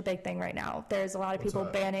is such a big thing right now. There's a lot of people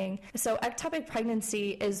banning. So ectopic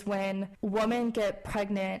pregnancy is when women get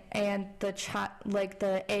pregnant and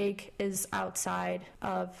the egg is outside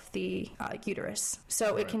of the uterus.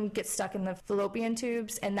 So it can get stuck in the fallopian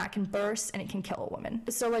tubes, and that can burst, and it can kill a woman.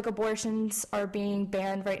 So abortions are being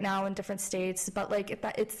banned right now in different states, but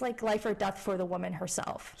it's life or death for the woman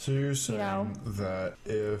herself. So you're saying that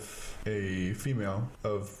if a female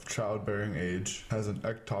of childbearing age has an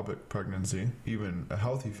ectopic pregnancy, even a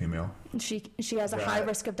healthy female, she has a high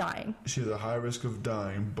risk of dying. She has a high risk of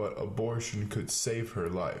dying, but abortion could save her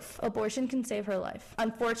life. Abortion can save her life.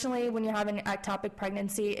 Unfortunately, when you're having an ectopic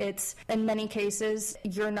pregnancy, it's, in many cases,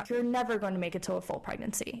 you're never going to make it to a full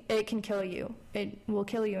pregnancy. It can kill you. It will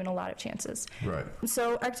kill you in a lot of chances. Right.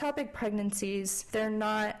 So ectopic pregnancies, they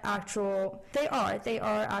are actual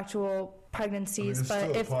pregnancies,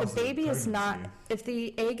 but if the baby is not, if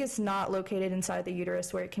the egg is not located inside the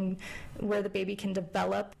uterus where the baby can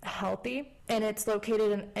develop healthy, and it's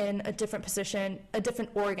located in a different position, a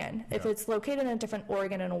different organ. If it's located in a different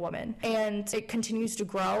organ in a woman and it continues to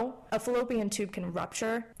grow, a fallopian tube can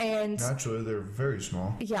rupture. And naturally, they're very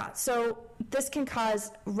small. Yeah, so this can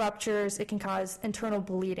cause ruptures, it can cause internal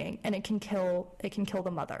bleeding, and it can kill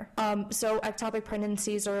the mother. So ectopic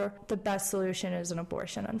pregnancies are the best solution is an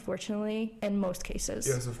abortion, unfortunately, in most cases.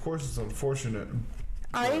 Yes, of course it's unfortunate.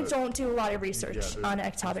 I don't do a lot of research on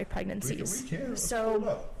ectopic pregnancies. We can.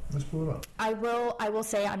 Let's pull it up. I will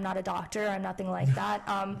say I'm not a doctor. I'm nothing like that.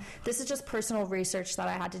 This is just personal research that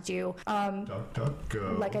I had to do.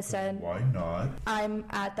 Go. Like I said, why not? I'm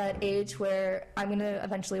at that age where I'm going to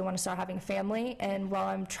eventually want to start having a family. And while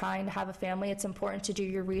I'm trying to have a family, it's important to do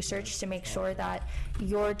your research to make sure that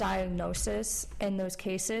your diagnosis in those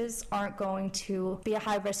cases aren't going to be a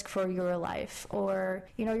high risk for your life or,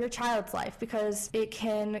 your child's life, because it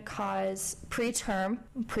can cause preterm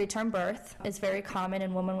birth. Is very common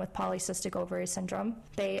in women with polycystic ovary syndrome.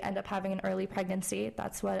 They end up having an early pregnancy.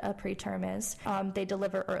 That's what a preterm is. They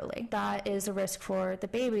deliver early. That is a risk for the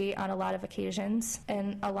baby on a lot of occasions,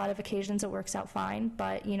 and a lot of occasions it works out fine,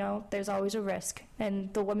 but there's always a risk,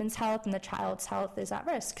 and the woman's health and the child's health is at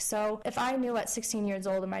risk. So if I knew at 16 years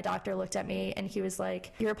old and my doctor looked at me and he was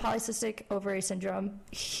like, you're a polycystic ovary syndrome,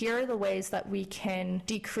 here are the ways that we can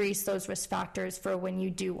decrease those risk factors for when you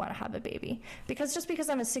do want to have a baby. Because just because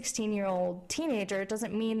I'm a 16-year-old teenager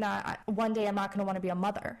doesn't mean that one day I'm not going to want to be a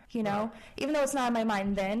mother, Even though it's not in my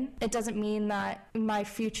mind then, it doesn't mean that my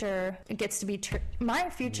future gets to be my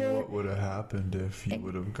future. What would have happened if you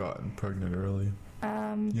would have gotten pregnant early? You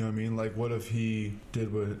know what I mean? Like, what if he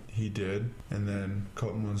did what he did, and then a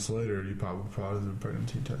couple months later, you pop a positive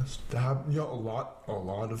pregnancy test? That happen, a lot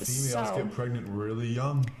of females get pregnant really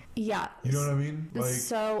young. Yeah. You know what I mean?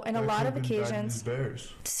 So, in a lot of occasions,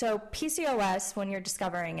 so PCOS, when you're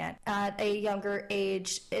discovering it at a younger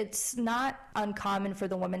age, it's not uncommon for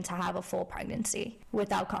the woman to have a full pregnancy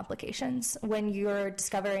without complications. When you're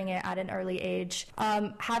discovering it at an early age,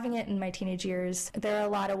 having it in my teenage years, there are a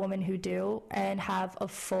lot of women who do and have a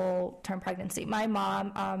full-term pregnancy. My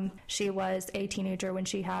mom, she was a teenager when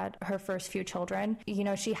she had her first few children.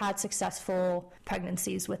 She had successful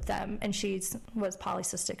pregnancies with them, and she was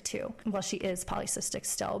polycystic too. Well, she is polycystic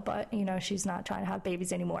still, but she's not trying to have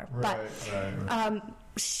babies anymore. Right.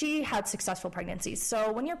 she had successful pregnancies.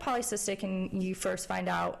 So when you're polycystic and you first find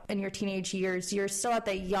out in your teenage years, you're still at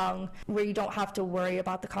that young where you don't have to worry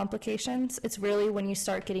about the complications. It's really when you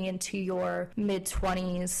start getting into your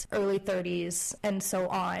mid-20s, early 30s, and so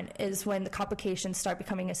on, is when the complications start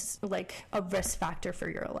becoming a risk factor for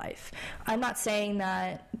your life. I'm not saying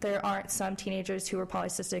that there aren't some teenagers who are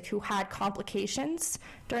polycystic who had complications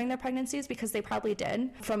during their pregnancies, because they probably did.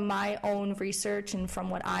 From my own research and from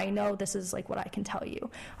what I know, this is like what I can tell you.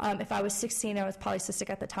 If I was 16, I was polycystic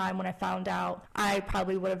at the time. When I found out, I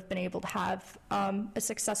probably would have been able to have a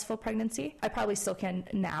successful pregnancy. I probably still can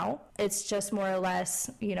now. It's just more or less,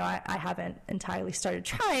 I haven't entirely started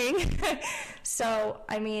trying. So,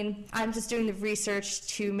 I mean, I'm just doing the research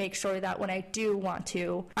to make sure that when I do want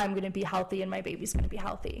to, I'm going to be healthy and my baby's going to be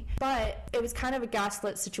healthy. But it was kind of a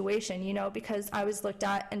gaslit situation, because I was looked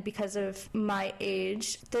at, and because of my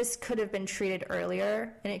age, this could have been treated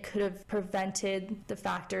earlier, and it could have prevented the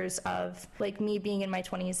factors of like me being in my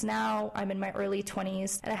 20s now. I'm in my early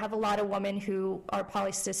 20s, and I have a lot of women who are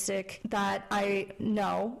polycystic that I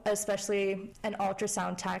know, especially an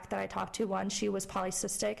ultrasound tech that I talked to once. She was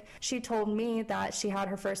polycystic. She told me that she had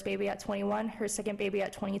her first baby at 21, her second baby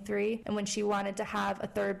at 23, and when she wanted to have a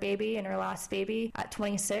third baby and her last baby at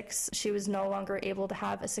 26, she was no longer able to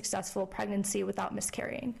have a successful pregnancy without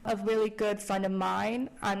miscarrying. A really good friend of mine,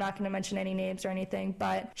 I'm not going to mention any names or anything,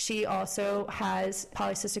 but she also has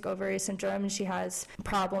polycystic ovary syndrome, and she has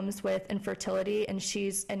problems with infertility, and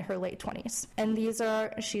she's in her late 20s. And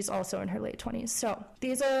she's also in her late 20s. So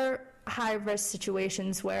these are high risk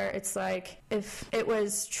situations where it's like, if it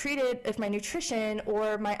was treated, if my nutrition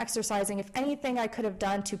or my exercising, if anything I could have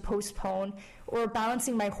done to postpone or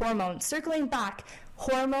balancing my hormones, circling back,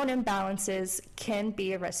 hormone imbalances can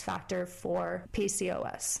be a risk factor for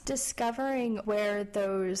PCOS. Discovering where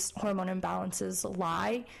those hormone imbalances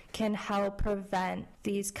lie can help prevent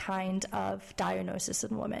these kind of diagnoses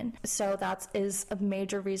in women. So that is a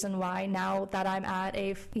major reason why now that I'm at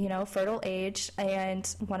a fertile age, and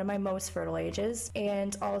one of my most fertile ages,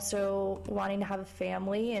 and also wanting to have a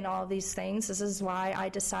family and all these things, this is why I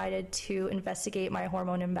decided to investigate my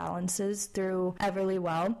hormone imbalances through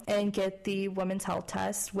Everlywell and get the Women's Health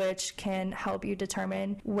Test, which can help you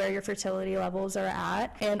determine where your fertility levels are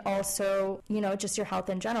at, and also just your health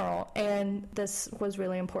in general. And this was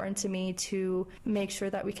really important to me to make sure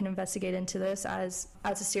that we can investigate into this as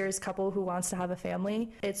a serious couple who wants to have a family.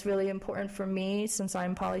 It's really important for me, since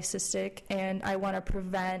I'm polycystic, and I want to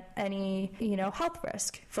prevent any health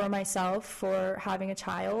risk for myself for having a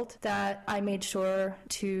child, that I made sure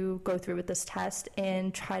to go through with this test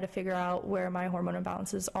and try to figure out where my hormone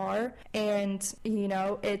imbalances are. And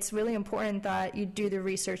it's really important that you do the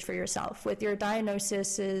research for yourself. With your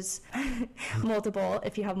diagnosis is multiple,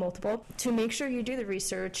 if you have multiple, to make sure you do the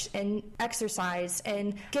research and exercise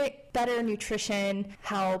and get better nutrition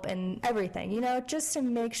help and everything, just to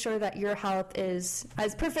make sure that your health is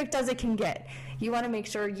as perfect as it can get. You want to make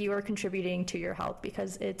sure you are contributing to your health,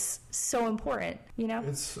 because it's so important,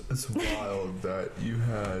 It's wild that you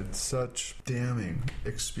had such damning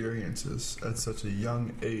experiences at such a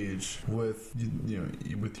young age with,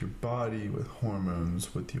 with your body, with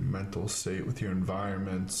hormones, with your mental state, with your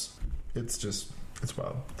environments. It's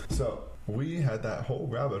wild. So we had that whole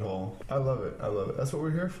rabbit hole. I love it. That's what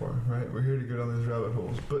we're here for, right? We're here to go down these rabbit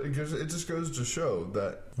holes. But it just goes to show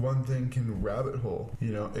that one thing can rabbit hole.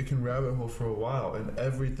 It can rabbit hole for a while, and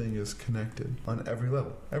everything is connected on every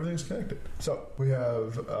level. Everything's connected. So we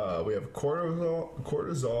have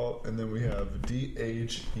cortisol, and then we have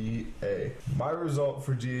DHEA. My result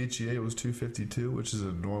for DHEA was 252, which is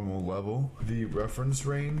a normal level. The reference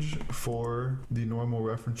range for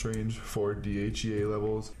DHEA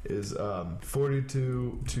levels is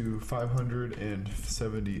 42 to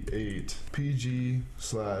 578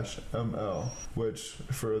 pg/ml, which,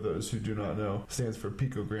 for those who do not know, stands for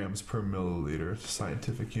picograms per milliliter,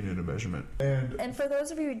 scientific unit of measurement. And for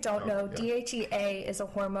those of you who don't know, DHEA is a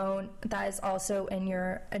hormone that is also in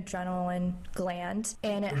your adrenaline gland,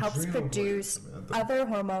 and it helps produce other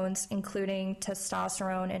hormones, including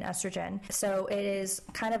testosterone and estrogen. So it is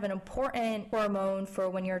kind of an important hormone for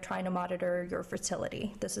when you're trying to monitor your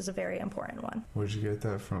fertility. This is a very important one. Where'd you get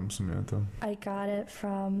that from, Samantha? I got it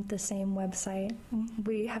from the same website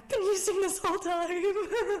we have been using this whole time.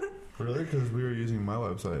 Really? Because we were using my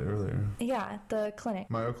website earlier. Yeah, the clinic.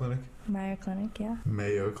 Mayo Clinic? Mayo Clinic, yeah.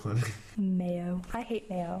 Mayo Clinic. Mayo. I hate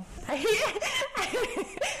mayo. I hate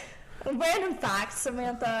Random fact,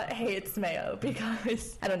 Samantha hates mayo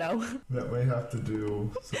because, I don't know. That may have to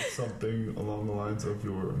do something along the lines of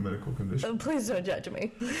your medical condition. Please don't judge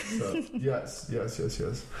me. So, yes.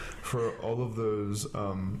 For all of those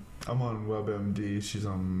I'm on WebMD. She's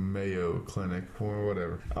on Mayo Clinic or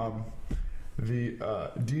whatever. The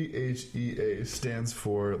DHEA stands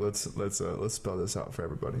for let's spell this out for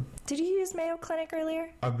everybody. Did you use Mayo Clinic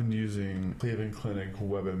earlier? I've been using Cleveland Clinic,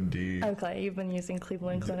 WebMD. Okay, you've been using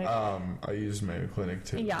Cleveland Clinic. I use Mayo Clinic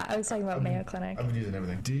too. Yeah, I was talking about Mayo Clinic. I've been using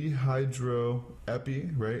everything.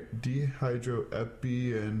 Dehydroepi, right?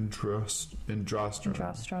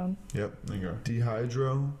 Dehydroepiandrosterone. Yep, there you go.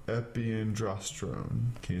 Dehydroepiandrosterone.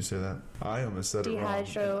 Can you say that? I almost said it wrong.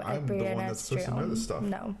 I'm the one that's supposed to know this stuff.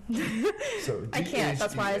 No. So I can't.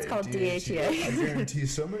 That's why it's called DHEA. I guarantee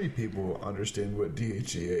so many people understand what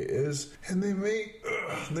DHEA is, and they may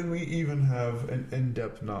even have an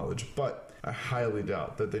in-depth knowledge, but I highly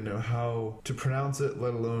doubt that they know how to pronounce it,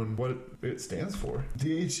 let alone what it stands for.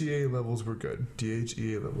 DHEA levels were good.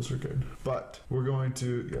 But we're going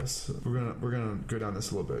to go down this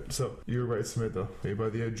a little bit. So you're right, Samantha. Made by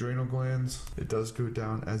the adrenal glands. It does go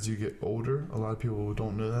down as you get older. A lot of people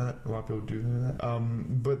don't know that. A lot of people do know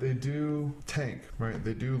that. But they do tank, right?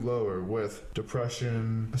 They do lower with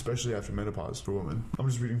depression, especially after menopause for women. I'm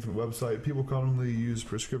just reading from the website. People commonly use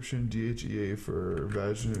prescription DHEA for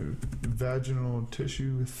vaginal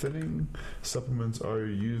tissue thinning. Supplements are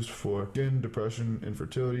used for skin, depression,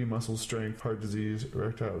 infertility, muscle strength, heart disease,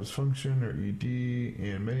 erectile dysfunction or ED,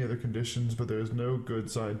 and many other conditions, but there is no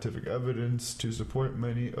good scientific evidence to support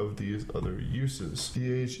many of these other uses.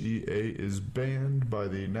 DHEA is banned by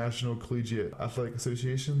the National Collegiate Athletic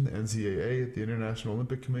Association, the NCAA, the International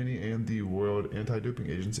Olympic Committee, and the World Anti-Doping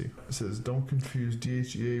Agency. It says don't confuse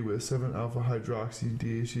DHEA with 7-alpha-hydroxy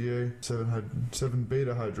DHEA,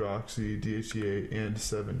 7-beta-hydroxy DHEA, and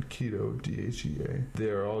 7-keto DHEA. They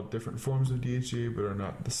are all different forms of DHEA but are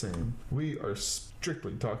not the same. We are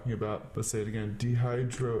strictly talking about, let's say it again,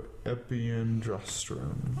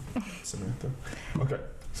 dehydroepiandrosterone. Samantha. Okay.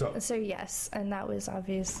 So yes, and that was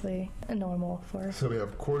obviously a normal for. So we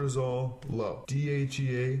have cortisol low,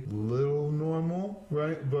 DHEA little normal,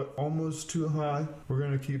 right, but almost too high. We're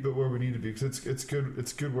gonna keep it where we need to be because it's good.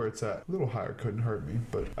 It's good where it's at. A little higher couldn't hurt me,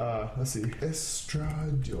 but let's see,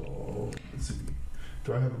 estradiol. Let's see.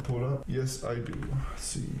 Do I have it pulled up? Yes, I do. Let's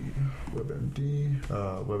see, WebMD.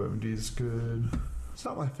 WebMD is good. It's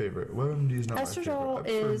not my favorite. WebMD is not Estradiol my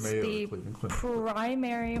favorite. Is the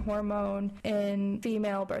primary hormone in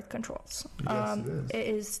female birth controls. Yes, it is. It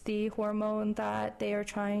is the hormone that they are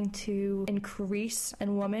trying to increase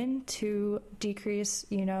in women to decrease,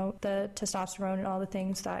 the testosterone and all the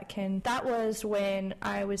things that can. That was when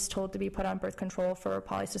I was told to be put on birth control for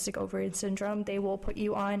polycystic ovarian syndrome. They will put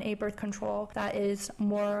you on a birth control that is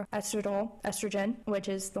more estrogen, which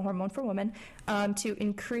is the hormone for women, to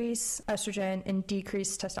increase estrogen and decrease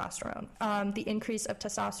testosterone. The increase of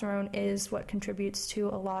testosterone is what contributes to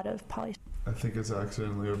a lot of I think it's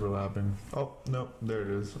accidentally overlapping. Oh, no, there it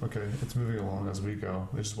is. Okay, it's moving along as we go.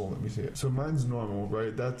 It just won't let me see it. So mine's normal,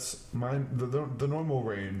 right? That's mine. The normal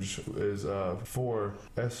range is for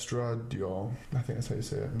estradiol. I think that's how you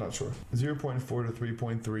say it. I'm not sure. 0.4 to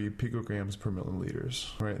 3.3 picograms per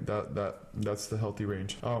milliliters. Right? That's the healthy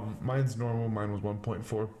range. Mine's normal. Mine was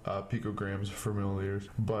 1.4 picograms per milliliters.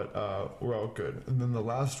 But we're all good. And then the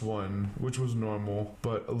last one, which was normal,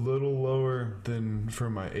 but a little lower than for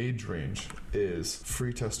my age range, is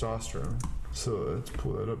free testosterone. So let's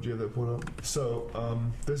pull that up. Do you have that pulled up? So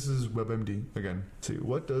this is WebMD again. See,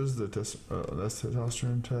 what does the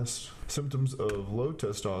testosterone test? Symptoms of low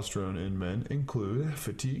testosterone in men include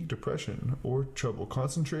fatigue, depression, or trouble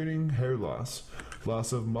concentrating, hair loss,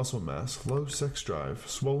 loss of muscle mass, low sex drive,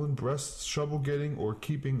 swollen breasts, trouble getting or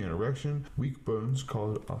keeping an erection, weak bones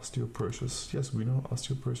called osteoporosis. Yes, we know what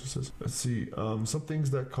osteoporosis is. Let's see. Some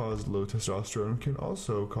things that cause low testosterone can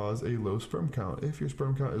also cause a low sperm count. If your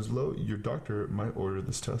sperm count is low, your doctor might order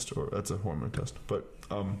this test, or that's a hormone test. But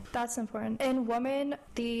that's important. In women,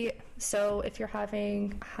 so if you're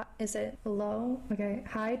having, is it low? Okay,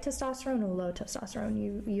 high testosterone or low testosterone?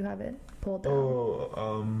 You have it pulled down.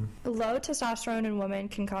 Low testosterone in women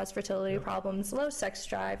can cause fertility problems, low sex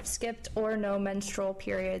drive, skipped or no menstrual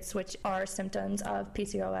periods, which are symptoms of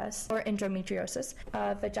PCOS or endometriosis,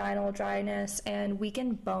 vaginal dryness, and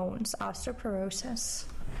weakened bones, osteoporosis.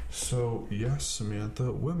 So, yes,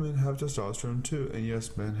 Samantha, women have testosterone too, and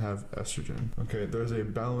yes, men have estrogen. Okay, there's a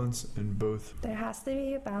balance in both. There has to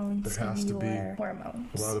be a balance in your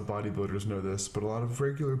hormones. A lot of bodybuilders know this, but a lot of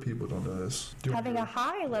regular people don't know this. Having a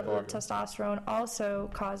high level of testosterone also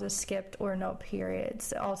causes skipped or no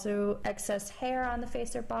periods. Also, excess hair on the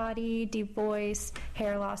face or body, deep voice,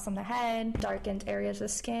 hair loss on the head, darkened areas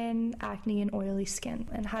of skin, acne, and oily skin.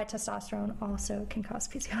 And high testosterone also can cause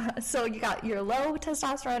PCOS. So you got your low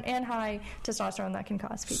testosterone testosterone and high testosterone that can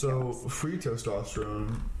cause PCOS. So, free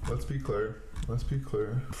testosterone, let's be clear.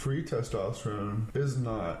 Free testosterone is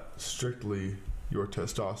not strictly your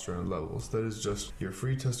testosterone levels. That is just your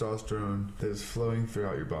free testosterone that is flowing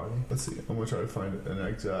throughout your body. Let's see. I'm going to try to find an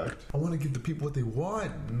exact. I want to give the people what they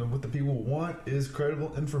want. And what the people want is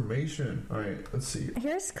credible information. All right, let's see.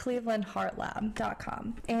 Here's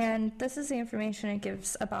clevelandheartlab.com. And this is the information it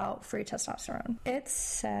gives about free testosterone. It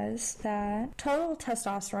says that total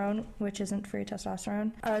testosterone, which isn't free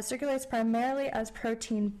testosterone, circulates primarily as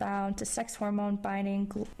protein bound to sex hormone binding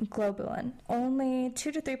globulin. Only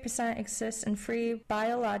 2 to 3% exists in free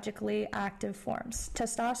biologically active forms.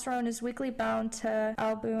 Testosterone is weakly bound to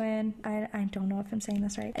albumin, I don't know if I'm saying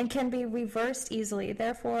this right, and can be reversed easily.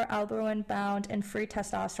 Therefore, albumin bound and free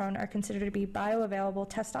testosterone are considered to be bioavailable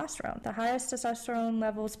testosterone. The highest testosterone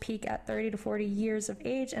levels peak at 30 to 40 years of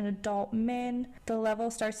age in adult men. The level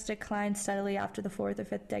starts to decline steadily after the 4th or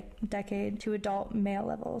 5th decade to adult male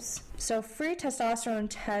levels. So free testosterone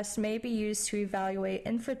tests may be used to evaluate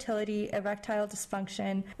infertility, erectile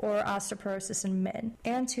dysfunction, or osteoporosis in men,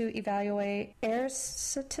 and to evaluate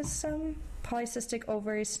hirsutism, polycystic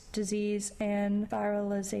ovary disease, and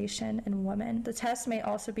viralization in women. The test may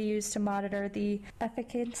also be used to monitor the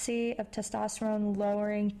efficacy of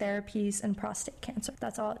testosterone-lowering therapies in prostate cancer.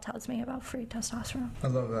 That's all it tells me about free testosterone. I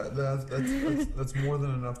love that. That's more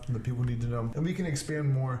than enough that people need to know. And we can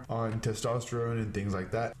expand more on testosterone and things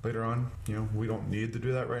like that later on. You know, we don't need to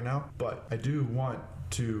do that right now, but I do want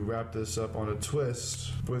to wrap this up on a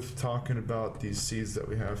twist with talking about these seeds that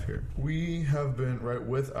we have here. We have been, right,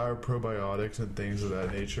 with our probiotics and things of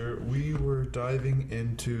that nature, we were diving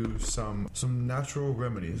into some natural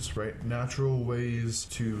remedies, right? Natural ways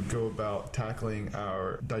to go about tackling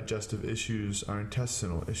our digestive issues, our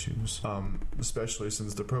intestinal issues, especially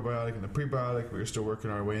since the probiotic and the prebiotic, we were still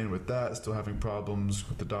working our way in with that, still having problems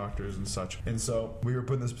with the doctors and such. And so we were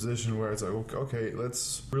put in this position where it's like, okay,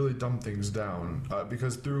 let's really dumb things down, because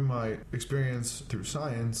through my experience through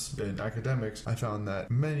science and academics, I found that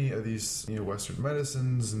many of these, Western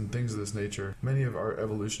medicines and things of this nature, many of our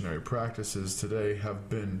evolutionary practices today have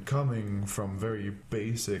been coming from very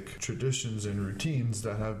basic traditions and routines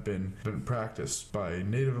that have been practiced by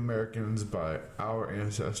Native Americans, by our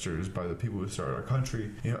ancestors, by the people who started our country,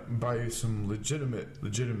 by some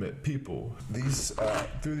legitimate people. These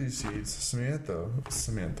through these seeds, Samantha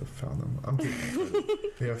found them. I'm kidding.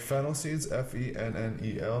 We have fennel seeds, FENNEL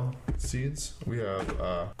seeds. We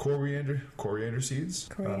have coriander seeds.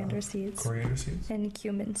 Coriander seeds. And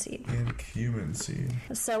cumin seed.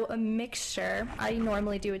 So a mixture, I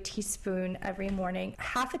normally do a teaspoon every morning.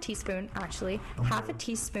 Half a teaspoon, actually. Half a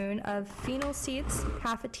teaspoon of fennel seeds,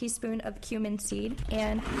 half a teaspoon of cumin seed,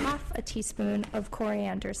 and half a teaspoon of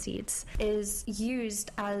coriander seeds is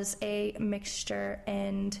used as a mixture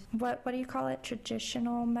in, what do you call it?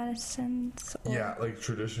 Traditional medicines? Yeah, like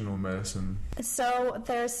traditional medicine. So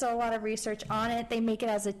there's still a lot of research on it. They make it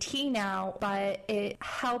as a tea now, but it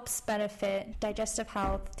helps benefit digestive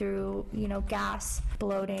health through, gas,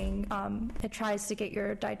 bloating. It tries to get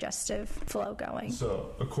your digestive flow going.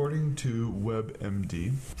 So, according to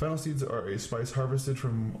WebMD, fennel seeds are a spice harvested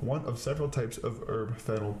from one of several types of herb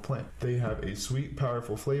fennel plant. They have a sweet,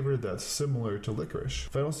 powerful flavor that's similar to licorice.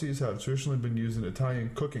 Fennel seeds have traditionally been used in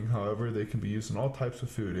Italian cooking, however, they can be used in all types of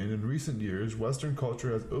food, and in recent years, Western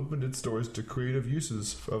culture has opened its doors to creative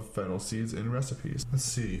uses of fennel seeds in recipes. Let's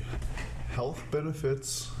see. Health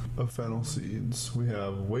benefits of fennel seeds. We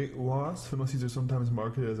have weight loss. Fennel seeds are sometimes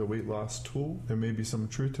marketed as a weight loss tool. There may be some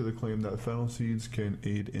truth to the claim that fennel seeds can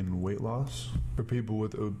aid in weight loss. For people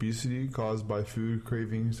with obesity caused by food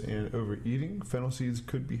cravings and overeating, fennel seeds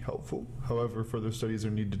could be helpful. However, further studies are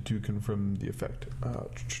needed to confirm the effect.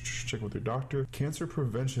 Check with your doctor. Cancer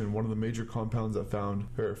prevention. One of the major compounds that found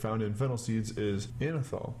in fennel seeds is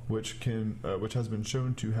anethol, which has been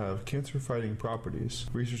shown to have cancer-fighting properties.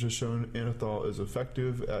 Research has shown anethol is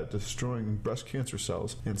effective at destroying breast cancer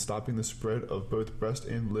cells and stopping the spread of both breast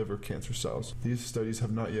and liver cancer cells. These studies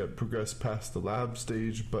have not yet progressed past the lab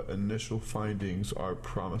stage, but initial findings are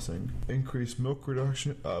promising. Increased milk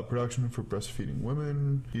production for breastfeeding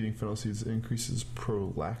women. Eating fennel seeds increases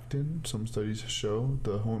prolactin. Some studies show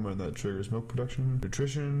the hormone that triggers milk production.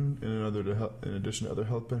 Nutrition. In addition to other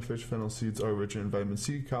health benefits, fennel seeds are rich in vitamin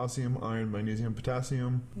C, calcium, iron, magnesium,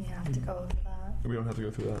 potassium. You have to go over that. We don't have to go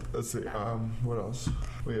through that. Let's see. What else?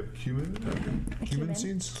 We have cumin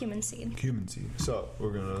seeds? Cumin seed. Cumin seed. So,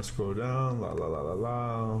 we're going to scroll down.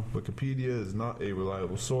 Wikipedia is not a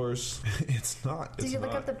reliable source. It's not. Did you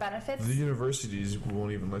look up the benefits? The universities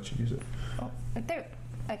won't even let you use it. Oh,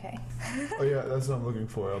 Okay. Oh yeah, that's what I'm looking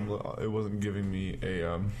for. It wasn't giving me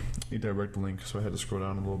a direct link, so I had to scroll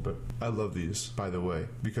down a little bit. I love these, by the way,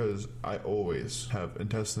 because I always have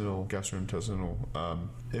gastrointestinal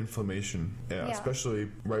inflammation, especially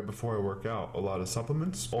right before I work out. A lot of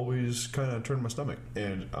supplements always kind of turn my stomach,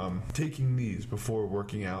 and taking these before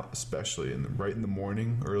working out, especially right in the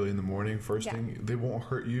morning, early in the morning, first thing, they won't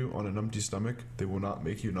hurt you on an empty stomach. They will not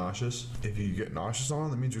make you nauseous. If you get nauseous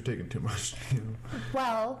on, that means you're taking too much.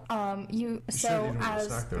 Well, from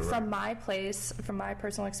my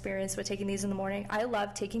personal experience with taking these in the morning, I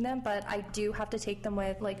love taking them, but I do have to take them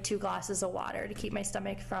with like 2 glasses of water to keep my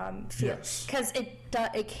stomach from feeling, because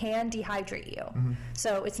it can dehydrate you. Mm-hmm.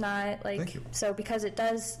 So it's not like, so because it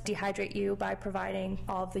does dehydrate you by providing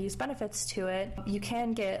all of these benefits to it, you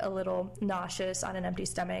can get a little nauseous on an empty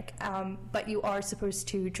stomach, but you are supposed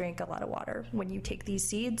to drink a lot of water when you take these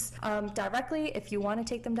seeds directly. If you want to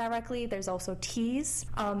take them directly, there's also teas.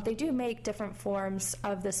 They do make different forms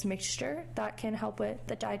of this mixture that can help with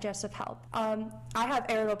the digestive health. I have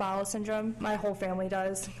irritable bowel syndrome. My whole family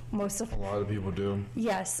does. A lot of people do.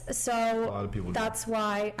 Yes. So a lot of people that's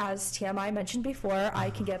why, as TMI mentioned before, I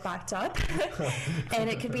can get backed up. And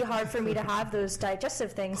it can be hard for me to have those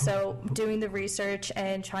digestive things. So doing the research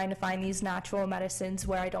and trying to find these natural medicines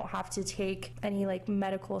where I don't have to take any like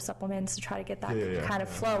medical supplements to try to get that kind of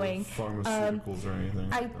flowing. Pharmaceuticals or anything.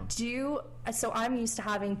 I do. So I'm used to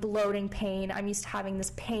having bloating pain. I'm used to having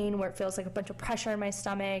this pain where it feels like a bunch of pressure in my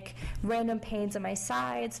stomach, random pains in my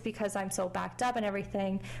sides because I'm so backed up and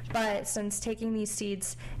everything. But since taking these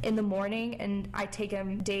seeds in the morning, and I take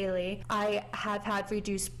them daily, I have had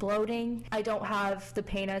reduced bloating. I don't have the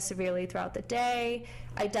pain as severely throughout the day.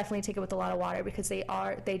 I definitely take it with a lot of water because they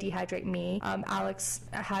dehydrate me. Alex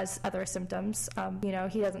has other symptoms. He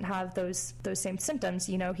doesn't have those same symptoms.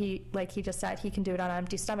 He, like he just said, he can do it on an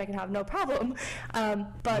empty stomach and have no problem.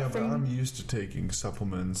 But I'm used to taking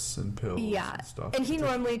supplements and pills and stuff. And he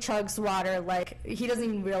normally chugs water, like he doesn't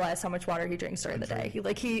even realize how much water he drinks during the day. He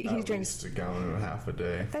drinks a gallon and a half a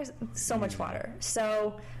day. There's so much water.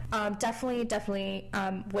 So definitely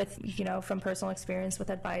with from personal experience with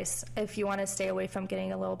advice, if you want to stay away from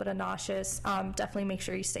getting a little bit of nauseous, definitely make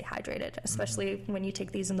sure you stay hydrated, especially when you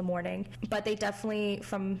take these in the morning. But they definitely,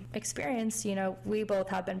 from experience, we both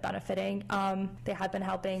have been benefiting. They have been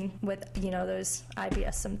helping with those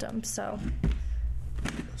IBS symptoms.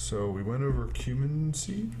 So we went over cumin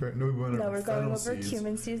seed, right? No, we're going over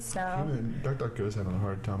cumin seeds now. DuckDuckGo's having a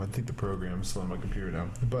hard time. I think the program's slowing my computer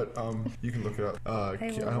down. But you can look it up. I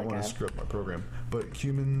don't want to screw up my program. But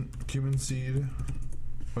cumin seed.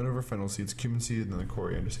 Went over fennel seeds, cumin seed, and then the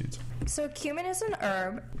coriander seeds. So cumin is an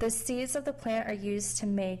herb. The seeds of the plant are used to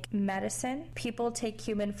make medicine. People take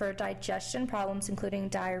cumin for digestion problems, including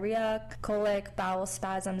diarrhea, colic, bowel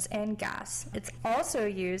spasms, and gas. It's also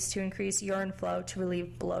used to increase urine flow to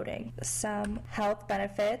relieve bloating. Some health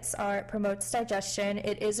benefits are it promotes digestion.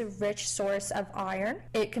 It is a rich source of iron.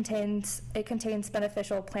 It contains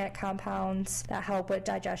beneficial plant compounds that help with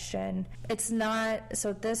digestion. It's not,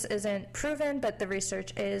 so this isn't proven, but the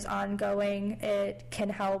research is ongoing. It can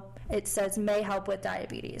help. It says may help with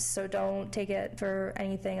diabetes, so don't take it for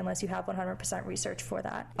anything unless you have 100% research for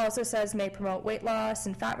that. Also says may promote weight loss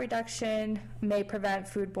and fat reduction, may prevent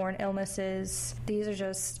foodborne illnesses. These are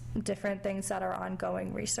just different things that are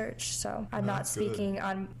ongoing research, so I'm not speaking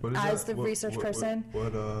on as the research person.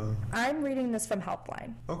 I'm reading this from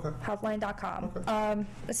Helpline. Okay. Helpline.com. Okay.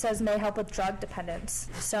 It says may help with drug dependence,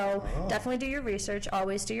 so definitely do your research.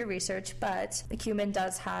 Always do your research, but the cumin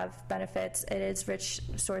does have benefits. It is rich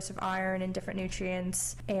source of iron and different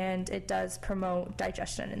nutrients, and it does promote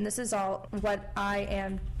digestion. And this is all what I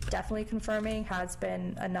am definitely confirming has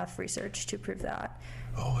been enough research to prove that.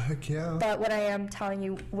 Oh, heck yeah. But what I am telling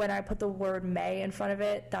you, when I put the word may in front of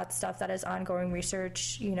it, that's stuff that is ongoing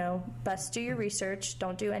research. Best do your research.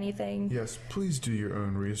 Don't do anything. Yes, please do your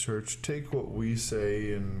own research. Take what we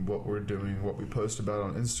say and what we're doing, what we post about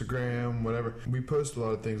on Instagram, whatever. We post a lot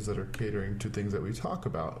of things that are catering to things that we talk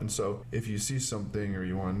about. And so if you see something or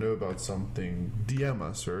you want to know about something, DM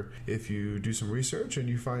us. Or if you do some research and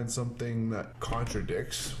you find something that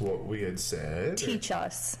contradicts what we had said, teach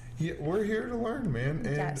us. Yeah, we're here to learn, man.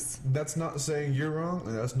 And that's not saying you're wrong,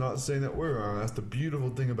 and that's not saying that we're wrong. That's the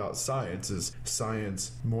beautiful thing about science is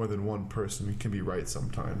science, more than one person can be right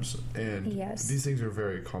sometimes. And these things are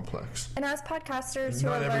very complex. And as podcasters who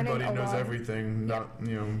are learning not everybody knows everything.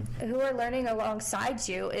 Who are learning alongside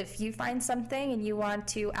you, if you find something and you want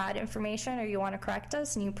to add information or you want to correct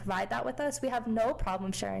us and you provide that with us, we have no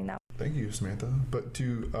problem sharing that. Thank you, Samantha. But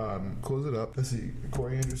to close it up, let's see.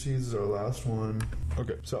 Coriander seeds is our last one.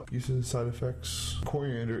 Okay, so uses, side effects.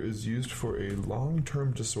 Coriander is used for a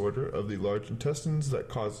long-term disorder of the large intestines that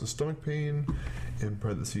causes stomach pain, in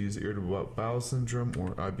parentheses, irritable bowel syndrome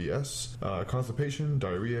or IBS, constipation,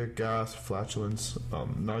 diarrhea, gas, flatulence,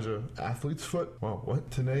 nausea, athlete's foot. Wow, what?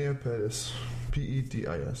 Tinea pedis,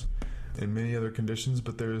 PEDIS. And many other conditions,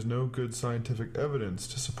 but there is no good scientific evidence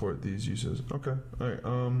to support these uses. Okay, all right.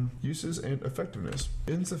 Uses and effectiveness.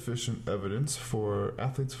 Insufficient evidence for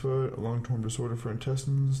athlete's foot, a long-term disorder for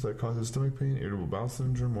intestines that causes stomach pain, irritable bowel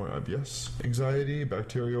syndrome, or IBS. Anxiety,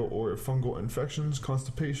 bacterial or fungal infections,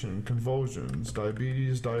 constipation, convulsions,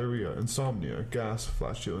 diabetes, diarrhea, insomnia, gas,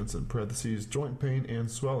 flatulence, in parentheses, joint pain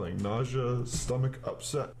and swelling, nausea, stomach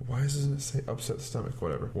upset. Why doesn't it say upset stomach?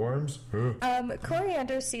 Whatever. Worms? Ugh.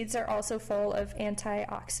 Coriander seeds are also full of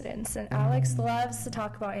antioxidants, and Alex loves to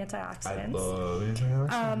talk about antioxidants. I love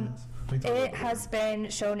antioxidants. It has been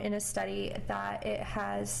shown in a study that it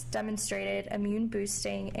has demonstrated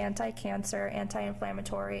immune-boosting, anti-cancer,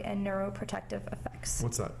 anti-inflammatory, and neuroprotective effects.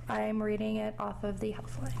 What's that? I'm reading it off of the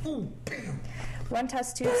Healthline. Ooh, bam! One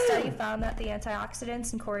test tube study found that the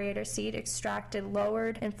antioxidants in coriander seed extracted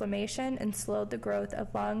lowered inflammation and slowed the growth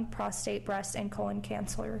of lung, prostate, breast, and colon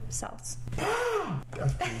cancer cells.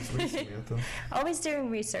 That's pretty sweet, Samantha. Always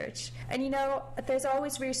doing research. And there's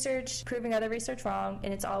always research proving other research wrong,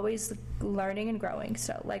 and it's always learning and growing.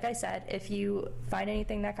 So, like I said, if you find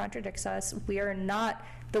anything that contradicts us, we are not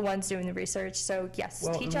the ones doing the reseach. So yes,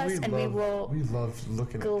 teach us, and we love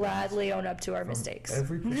looking gladly own up to our mistakes.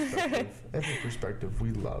 Every perspective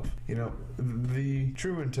we love. The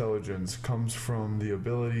true intelligence comes from the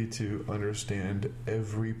ability to understand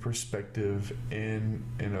every perspective in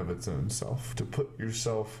and of its own self. To put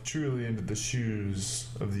yourself truly into the shoes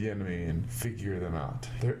of the enemy and figure them out.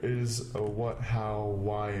 There is a what, how,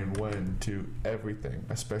 why, and when to everything,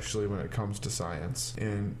 especially when it comes to science.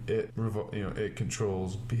 And it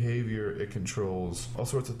controls behavior, it controls all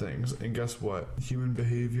sorts of things. And guess what? Human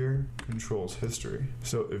behavior controls history.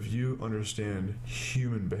 So if you understand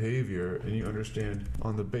human behavior and you understand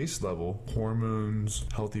on the base level hormones,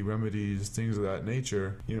 healthy remedies, things of that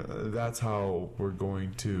nature, that's how we're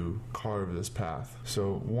going to carve this path.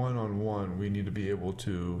 So one-on-one, we need to be able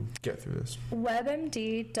to get through this.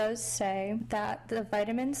 WebMD does say that the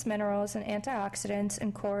vitamins, minerals, and antioxidants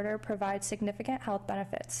in coriander provide significant health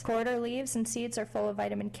benefits. Coriander leaves and seeds are full of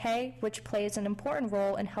vitamin K, which plays an important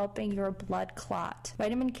role in helping your blood clot.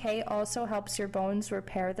 Vitamin K also helps your bones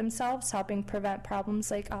repair themselves, helping prevent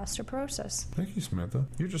problems like osteoporosis. Thank you, Samantha.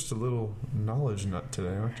 You're just a little knowledge nut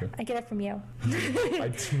today, aren't you? I get it from you.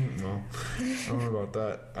 I don't know about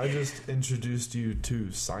that. I just introduced you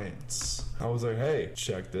to science. I was like, hey,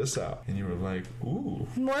 check this out. And you were like, ooh.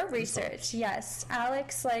 More research, yes.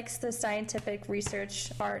 Alex likes the scientific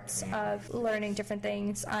research parts of learning different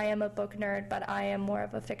things. I am a book nerd, but I am more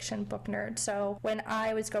of a fiction book nerd. So when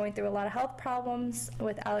I was going through a lot of health problems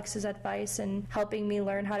with Alex's advice and helping me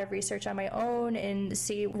learn how to research on my own and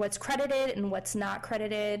see what's credited and what's not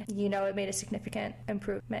credited, it made a significant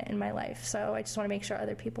improvement in my life. So I just want to make sure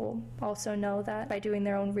other people also know that by doing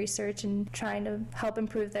their own research and trying to help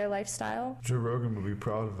improve their lifestyle. Joe Rogan will be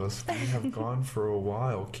proud of us. We have gone for a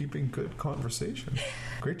while, keeping good conversation.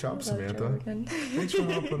 Great job, Samantha. Thanks for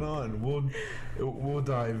hopping on. We'll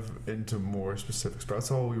dive into more specifics, but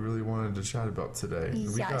that's all we really wanted to chat about today.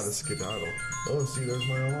 Yes. We got to skedaddle. Oh, see, there's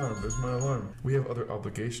my alarm. We have other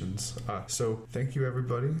obligations. So thank you,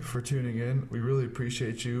 everybody, for tuning in. We really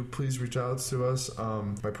appreciate you. Please reach out to us.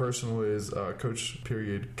 My personal is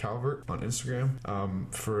Coach.Calvert on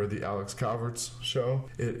Instagram. For the Alex Calvert's show,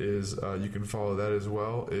 it is, you can follow that as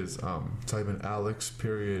well, is type in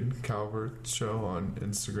Alex.Calvert show on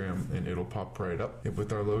Instagram and it'll pop right up.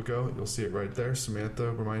 With our logo, you'll see it right there.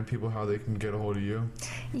 Samantha, remind people how they can get a hold of you.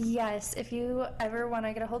 Yes, if you ever want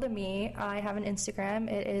to get a hold of me, I have an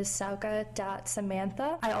Instagram. It is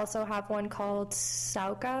Sowka.Samantha. I also have one called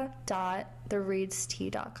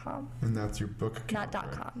Sowka.thereedstea.com. And that's your book account,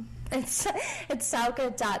 not .com. It's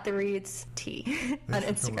Sowka.thereedstea on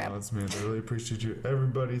Instagram. Samantha. I really appreciate you.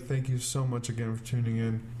 Everybody, thank you so much again for tuning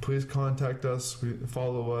in. Please contact us.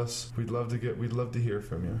 Follow us. We'd love to hear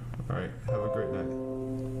from you. All right. Have a great night.